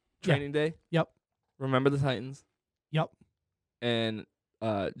quick? Yeah. Training Day. Yep. Remember the Titans. Yep. And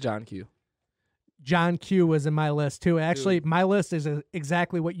John Q. John Q was in my list too. Actually, my list is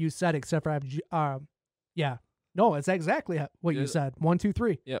exactly what you said, except for I have, yeah. No, it's exactly what you Yeah. said. 1, 2,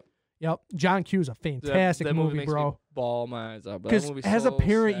 3. Yep. Yep. John Q's a Dude, fantastic that movie, makes bro. Me bawl my eyes out. Bro. That Because movie's as a so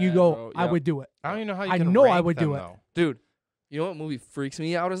parent, you sad, go, bro. I Yep. would do it. I don't even know how you I can know I rank would do them, it. though. Dude, you know what movie freaks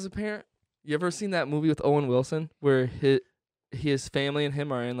me out as a parent? You ever seen that movie with Owen Wilson where his family and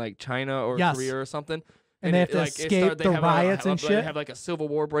him are in like China or Yes. Korea or something? And they have to escape the riots and They shit. have like a civil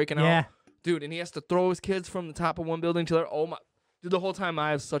war breaking Yeah. out. Dude, and he has to throw his kids from the top of one building to the other. Oh my. Dude, the whole time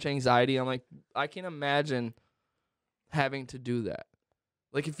I have such anxiety. I'm like, I can't imagine having to do that.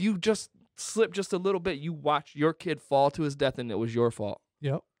 Like if you just slip just a little bit, you watch your kid fall to his death and it was your fault.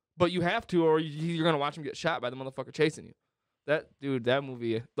 Yep. But you have to, or you're gonna watch him get shot by the motherfucker chasing you. That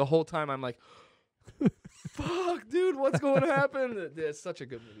movie, the whole time I'm like, fuck, dude, what's going to happen? It's such a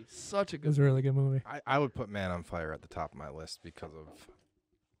good movie. Such a It good was a really good movie. I would put Man on Fire at the top of my list because of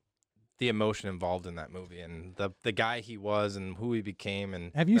the emotion involved in that movie and the guy he was and who he became.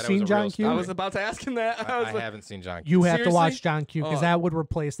 And Have you that it was seen a John real Q? I story. was about to ask him that. I was I like, haven't seen John Q. You have to watch Seriously? John Q because Oh. that would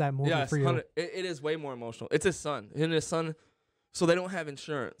replace that movie yes, for you. it is way more emotional. It's his son. And his son, so they don't have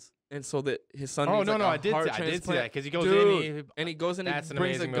insurance. And so that his son Oh needs no, like no, a I did heart see that transplant. because he goes Dude, in. and he goes in That's and an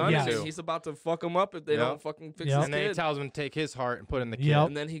brings a amazing gun movie, and too. he's about to fuck him up if they Yep. don't fucking fix Yep. his And then he kid. tells him to take his heart and put it in the kid. Yep.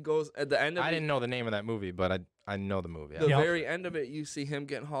 And then he goes at the end of I it, didn't know the name of that movie, but I know the movie. the Yep. very end of it, you see him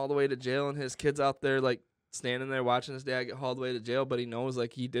getting hauled away to jail, and his kid's out there like standing there watching his dad get hauled away to jail. But he knows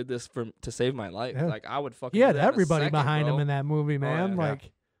like he did this to save my life. Yeah. Like I would fucking. He do had that in a everybody second, behind bro. him in that movie, man. yeah.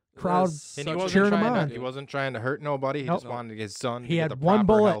 Like crowd. That's And he such a wasn't cheering him trying on. to, he wasn't trying to hurt nobody. He Nope. just wanted his son. He to had get the one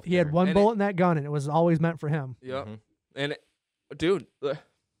proper bullet. He had healthcare. one And bullet in that gun, and it was always meant for him. Yep. Mhm. And dude,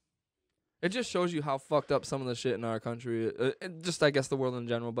 it just shows you how fucked up some of the shit in our country, and just I guess the world in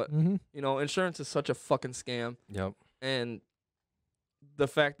general. But Mm-hmm. you know, insurance is such a fucking scam, Yep. and the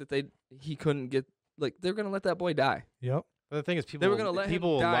fact that he couldn't get like they're gonna let that boy die. Yep. But the thing is, people They were gonna let him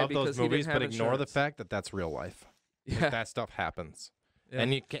people die love because those he didn't movies, have but ignore the insurance. fact that that's real life. Like, Yeah, that stuff happens, Yeah.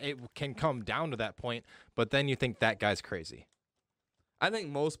 and it can come down to that point. But then you think that guy's crazy. I think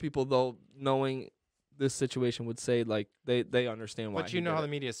most people though, knowing this situation, would say like they understand why. But he you know did how it. the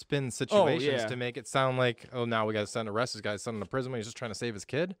media spins situations yeah. to make it sound like, oh, now we got to send arrest this guy, send him to prison when he's just trying to save his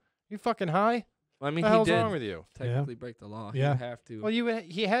kid. You fucking high? I mean, What the he hell's did wrong with you? technically break the law. Yeah. You have to. Well,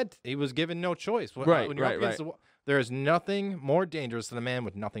 he was given no choice. Right, When you're up right, against the wall, there is nothing more dangerous than a man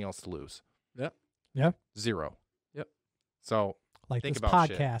with nothing else to lose. Yep. Yeah. Zero. Yep. So Like Think this about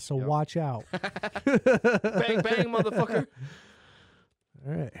shit. podcast, so Yep. watch out. Bang bang, motherfucker.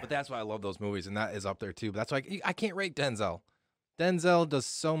 All right. But that's why I love those movies, and that is up there too. But that's why I can't rate Denzel. Denzel does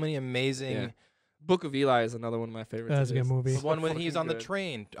so many amazing. Yeah. Book of Eli is another one of my favorites. That's a It good is. movie. The So one when he's fucking on the good.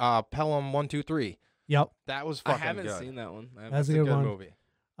 train, Pelham 123. Yep. That was I fucking haven't good. seen that one. I haven't That's a It's a good good one.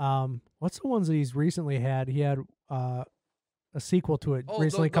 movie. What's the ones that he's recently had? He had a sequel to it Oh,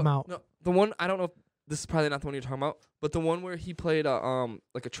 recently come out. No, the one I don't know if this is probably not the one you're talking about, but the one where he played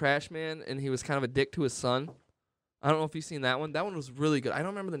like a trash man and he was kind of a dick to his son. I don't know if you've seen that one. That one was really good. I don't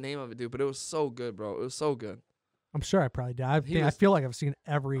remember the name of it, dude, but it was so good, bro. It was so good. I'm sure I probably did. He I was- feel like I've seen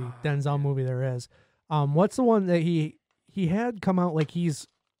every Oh, Denzel man. movie there is. What's the one that he had come out like he's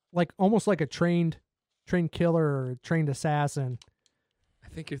like almost like a trained killer or trained assassin? I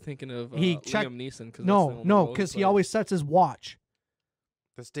think you're thinking of He Liam checked- Neeson. Cause No, because he always sets his watch.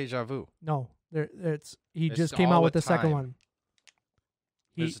 That's deja vu. No, he It's just came all out with the the second time. one.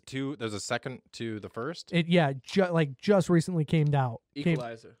 There's a second to the first. Just recently came out.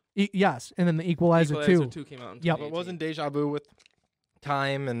 Equalizer. Yes, and then the Equalizer, Equalizer 2. 2 came out in Yep. But 2018. wasn't deja vu with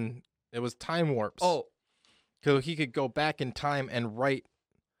time, and it was time warps. Oh, So he could go back in time and right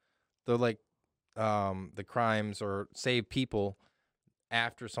the crimes or save people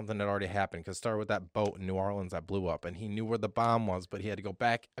after something had already happened. Because it started with that boat in New Orleans that blew up, and he knew where the bomb was, but he had to go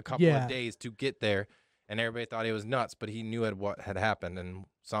back a couple Yeah. of days to get there. And everybody thought he was nuts, but he knew what had happened, and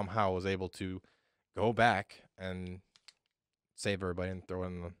somehow was able to go back and save everybody and throw it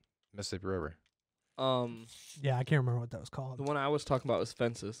in the Mississippi River. Yeah, I can't remember what that was called. the one I was talking about was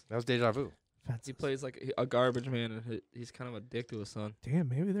Fences. That was deja vu. He Fences. plays like a garbage man, and he's kind of a dick to his son. Damn,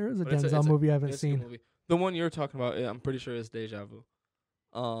 maybe there is a But it's a- Denzel it's a- movie I haven't It's a good seen. movie. The one you're talking about, I'm pretty sure is Deja Vu.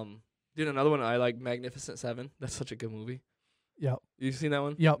 Dude, another one I like, Magnificent Seven. That's such a good movie. Yep. You seen that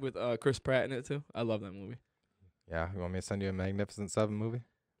one? Yep. With Chris Pratt in it too. I love that movie. Yeah, you want me to send you a Magnificent Seven movie?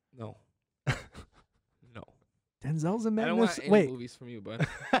 No. No. Denzel's in I don't want Magnificent. any Wait, movies from you, bud.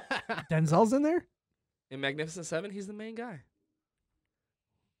 Denzel's in there? In Magnificent Seven, he's the main guy.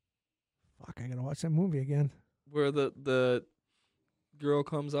 Fuck, I gotta watch that movie again. Where the girl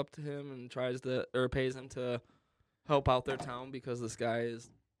comes up to him and tries to or pays him to help out their town because this guy is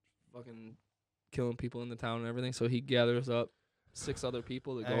fucking killing people in the town and everything. So he gathers up 6 other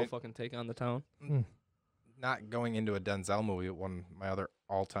people to go Alright. fucking take on the town. Not going into a Denzel movie, one of my other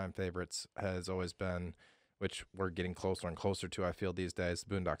all-time favorites has always been, which we're getting closer and closer to, I feel these days,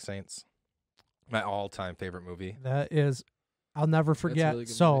 Boondock Saints. My all-time favorite movie. That is, I'll never forget. really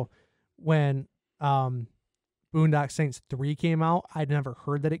good So, movie. when Boondock Saints 3 came out, I'd never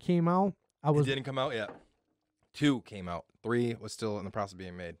heard that it came out. I was It didn't come out yet. 2 came out. 3 was still in the process of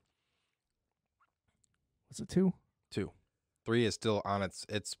being made. was it 2? 2. 3 is still on it's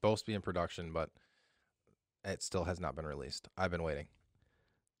supposed to be in production, but It still has not been released. I've been waiting.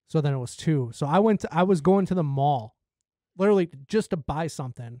 So then it was 2. So I was going to the mall, literally just to buy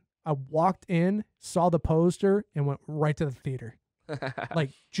something. I walked in, saw the poster, and went right to the theater, like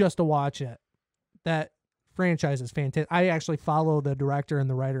just to watch it. That franchise is fantastic. I actually follow the director and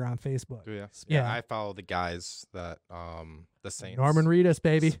the writer on Facebook. Do you? Yeah. I follow the guys that the Saints. Norman Reedus,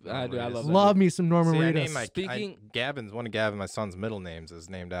 baby. I do. I love that. Love me some Norman See, I Reedus. named one of Gavin's, my son's middle names is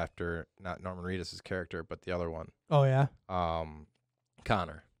named after not Norman Reedus' character, but the other one. Oh yeah.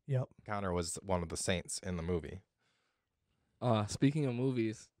 Connor. Yep. Connor was one of the Saints in the movie. Speaking of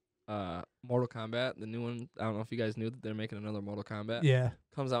movies, Mortal Kombat, the new one. I don't know if you guys knew that they're making another Mortal Kombat. Yeah.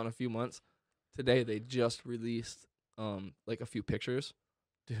 Comes out in a few months. Today they just released like a few pictures.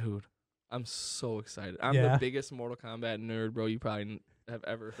 Dude, I'm so excited. I'm Yeah. the biggest Mortal Kombat nerd, bro. You probably have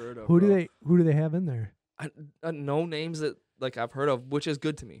ever heard of. Who do bro. they have in there? I know names that like I've heard of, which is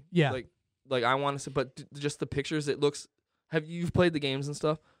good to me. Yeah. Like I want to say, but just the pictures, it looks. You've played the games and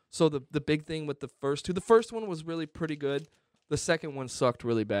stuff? So the big thing with the first two, the first one was really pretty good. The second one sucked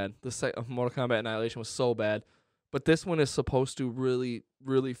really bad. The Mortal Kombat Annihilation was so bad. But this one is supposed to really,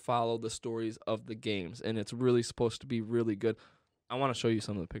 really follow the stories of the games, and it's really supposed to be really good. I want to show you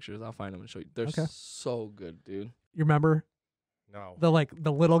some of the pictures. I'll find them and show you. They're Okay. so good, dude. You remember No. the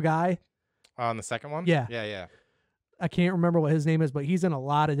little guy? On the second one? Yeah. Yeah. I can't remember what his name is, but he's in a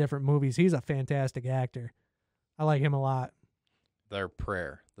lot of different movies. He's a fantastic actor. I like him a lot. Their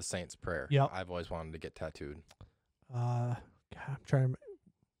prayer, the Saints' prayer. Yep. I've always wanted to get tattooed. God, I'm trying to.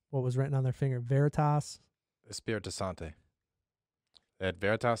 What was written on their finger? Veritas. Espiritu Sante. They had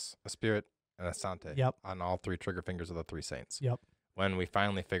Veritas, a Spirit, and a Sante. Yep. On all 3 trigger fingers of the 3 Saints. Yep. When we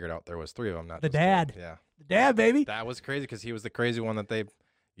finally figured out there was 3 of them, not The just 2. dad. Yeah. The dad, baby. That was crazy because he was the crazy one that they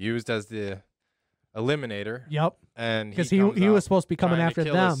used as the eliminator. Yep. And Because he he was supposed to be coming trying to after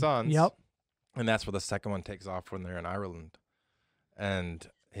kill them. his sons. Yep. And that's where the second one takes off when they're in Ireland. And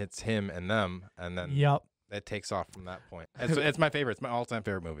hits him and them, and then Yep. it takes off from that point. It's my favorite. It's my all-time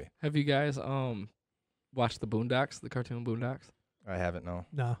favorite movie. Have you guys watched the Boondocks, the cartoon Boondocks? I haven't, no.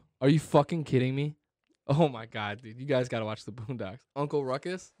 No. Are you fucking kidding me? Oh my god, dude! You guys gotta watch the Boondocks. Uncle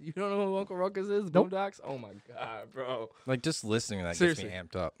Ruckus. You don't know who Uncle Ruckus is? Nope. Boondocks. Oh my god, bro. Like, just listening to that Seriously. gets me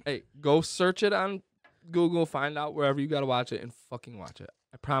amped up. Hey, go search it on Google. Find out wherever you gotta watch it and fucking watch it.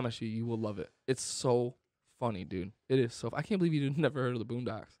 I promise you, you will love it. It's so funny, dude. It is so. I can't believe you never heard of the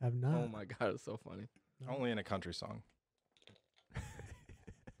Boondocks. I've not. Oh my god, it's so funny. Only in a country song.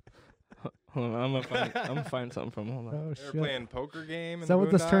 Hold on, I'm gonna find something from. Hold on. Oh They were shit. playing poker game. Is that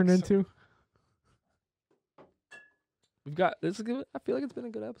what this turned into? We've got this. Is good. I feel like it's been a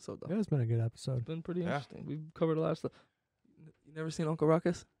good episode though. Yeah, it's been a good It's episode. been pretty Yeah. interesting. We've covered a lot of stuff. You never seen Uncle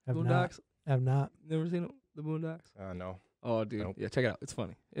Ruckus? Have not. Boondocks? Have not. Never seen the Boondocks? No. Oh, dude. Nope. Yeah, check it out. It's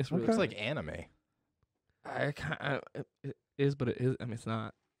funny. It's really Okay. It's funny. like anime. It is, but it is. I mean, it's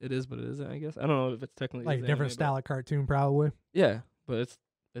not. It is, but it isn't. I guess I don't know if it's technically Like is a different anime, style of cartoon, probably. but- Yeah, but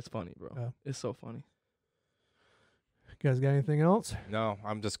it's funny, bro. Yeah. It's so funny. You guys got anything else? No,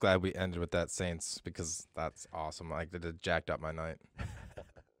 I'm just glad we ended with that Saints because that's awesome. Like, it jacked up my night.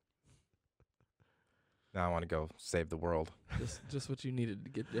 Now I want to go save the world. Just what you needed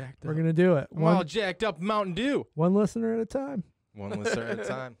to get jacked We're up. gonna do it. I'm all One jacked up Mountain Dew. listener at a time. One listener at a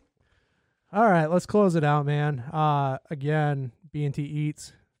time. All right, let's close it out, man. Again, B&T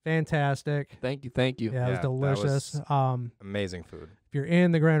Eats, fantastic. Thank you. Yeah, it Yeah, was that delicious. was- Amazing food. If you're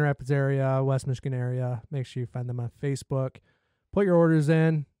in the Grand Rapids area, West Michigan area, make sure you find them on Facebook. Put your orders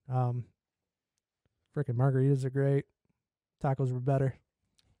in. Freaking margaritas are great. Tacos were better.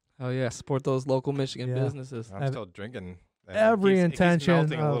 Oh yeah, support those local Michigan Yeah. businesses. I'm Ev- still drinking. and every it keeps intention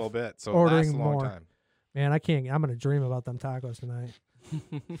melting a of little bit, so it ordering lasts a long more. time. Man, I'm gonna dream about them tacos tonight.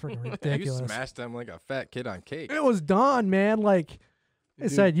 Freaking You ridiculous. smashed them like a fat kid on cake. It was done, man. Like I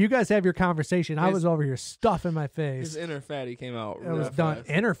Dude, said, you guys have your conversation. I his- was over here stuffing my face. his inner fatty came out. It real was done. fast.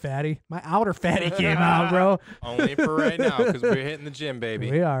 Inner fatty. My outer fatty came out, bro. Only for right now because we're hitting the gym, baby.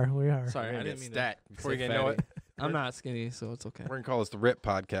 We are. Sorry, We're I gonna didn't get mean to stacked before say you know fatty. it. I'm not skinny, so it's okay. We're gonna call this the RIP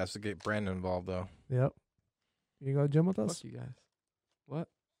podcast to get Brandon involved, though. Yep. You go to gym with us? Fuck you guys. What?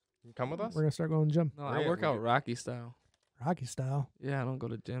 You come with us? We're gonna start going to gym. No, We're I gonna- work we're out gonna- Rocky style. Rocky style. Yeah, I don't go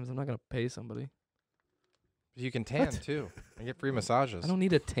to gyms. I'm not gonna pay somebody. You can tan What? too and get free massages. I don't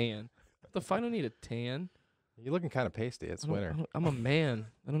need a tan. What the fuck? I don't need a tan. You're looking kind of pasty. It's winter. I'm a man.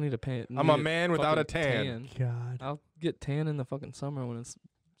 I don't need a pan. I'm a man without a tan. God. I'll get tan in the fucking summer when it's.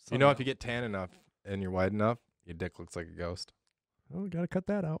 You know, if summer. you get tan enough and you're white enough, your dick looks like a ghost. Oh, gotta cut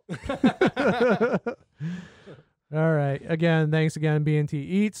that out. All right. Again, thanks again, B&T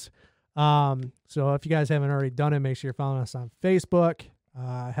Eats. So if you guys haven't already done it, make sure you're following us on Facebook.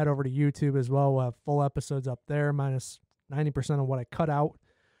 Head over to YouTube as well. We'll have full episodes up there, minus 90% of what I cut out.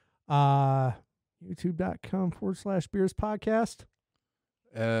 YouTube.com/Beers Podcast.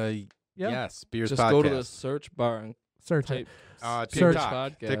 Yes, Beers Just Podcast. go to the search bar and Search type it. Beers TikTok.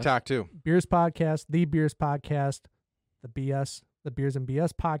 Podcast. TikTok too. Beers Podcast, the Beers Podcast, the Beers and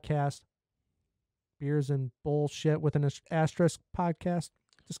BS Podcast, Beers and Bullshit with an asterisk podcast.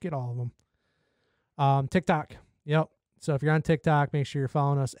 Just get all of them. TikTok. Yep. So if you're on TikTok, make sure you're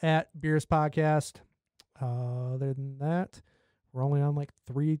following us at Beers Podcast. Other than that, we're only on like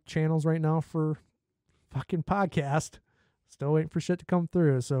 3 channels right now for fucking podcast. Still waiting for shit to come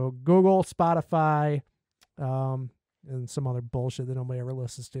through. So Google, Spotify, and some other bullshit that nobody ever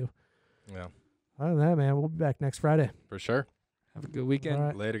listens to. Yeah, Other than that, man, we'll be back next Friday. for sure. Have a good weekend. All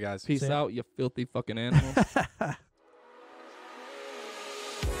right. Later, guys. Peace See ya. out, you filthy fucking animals.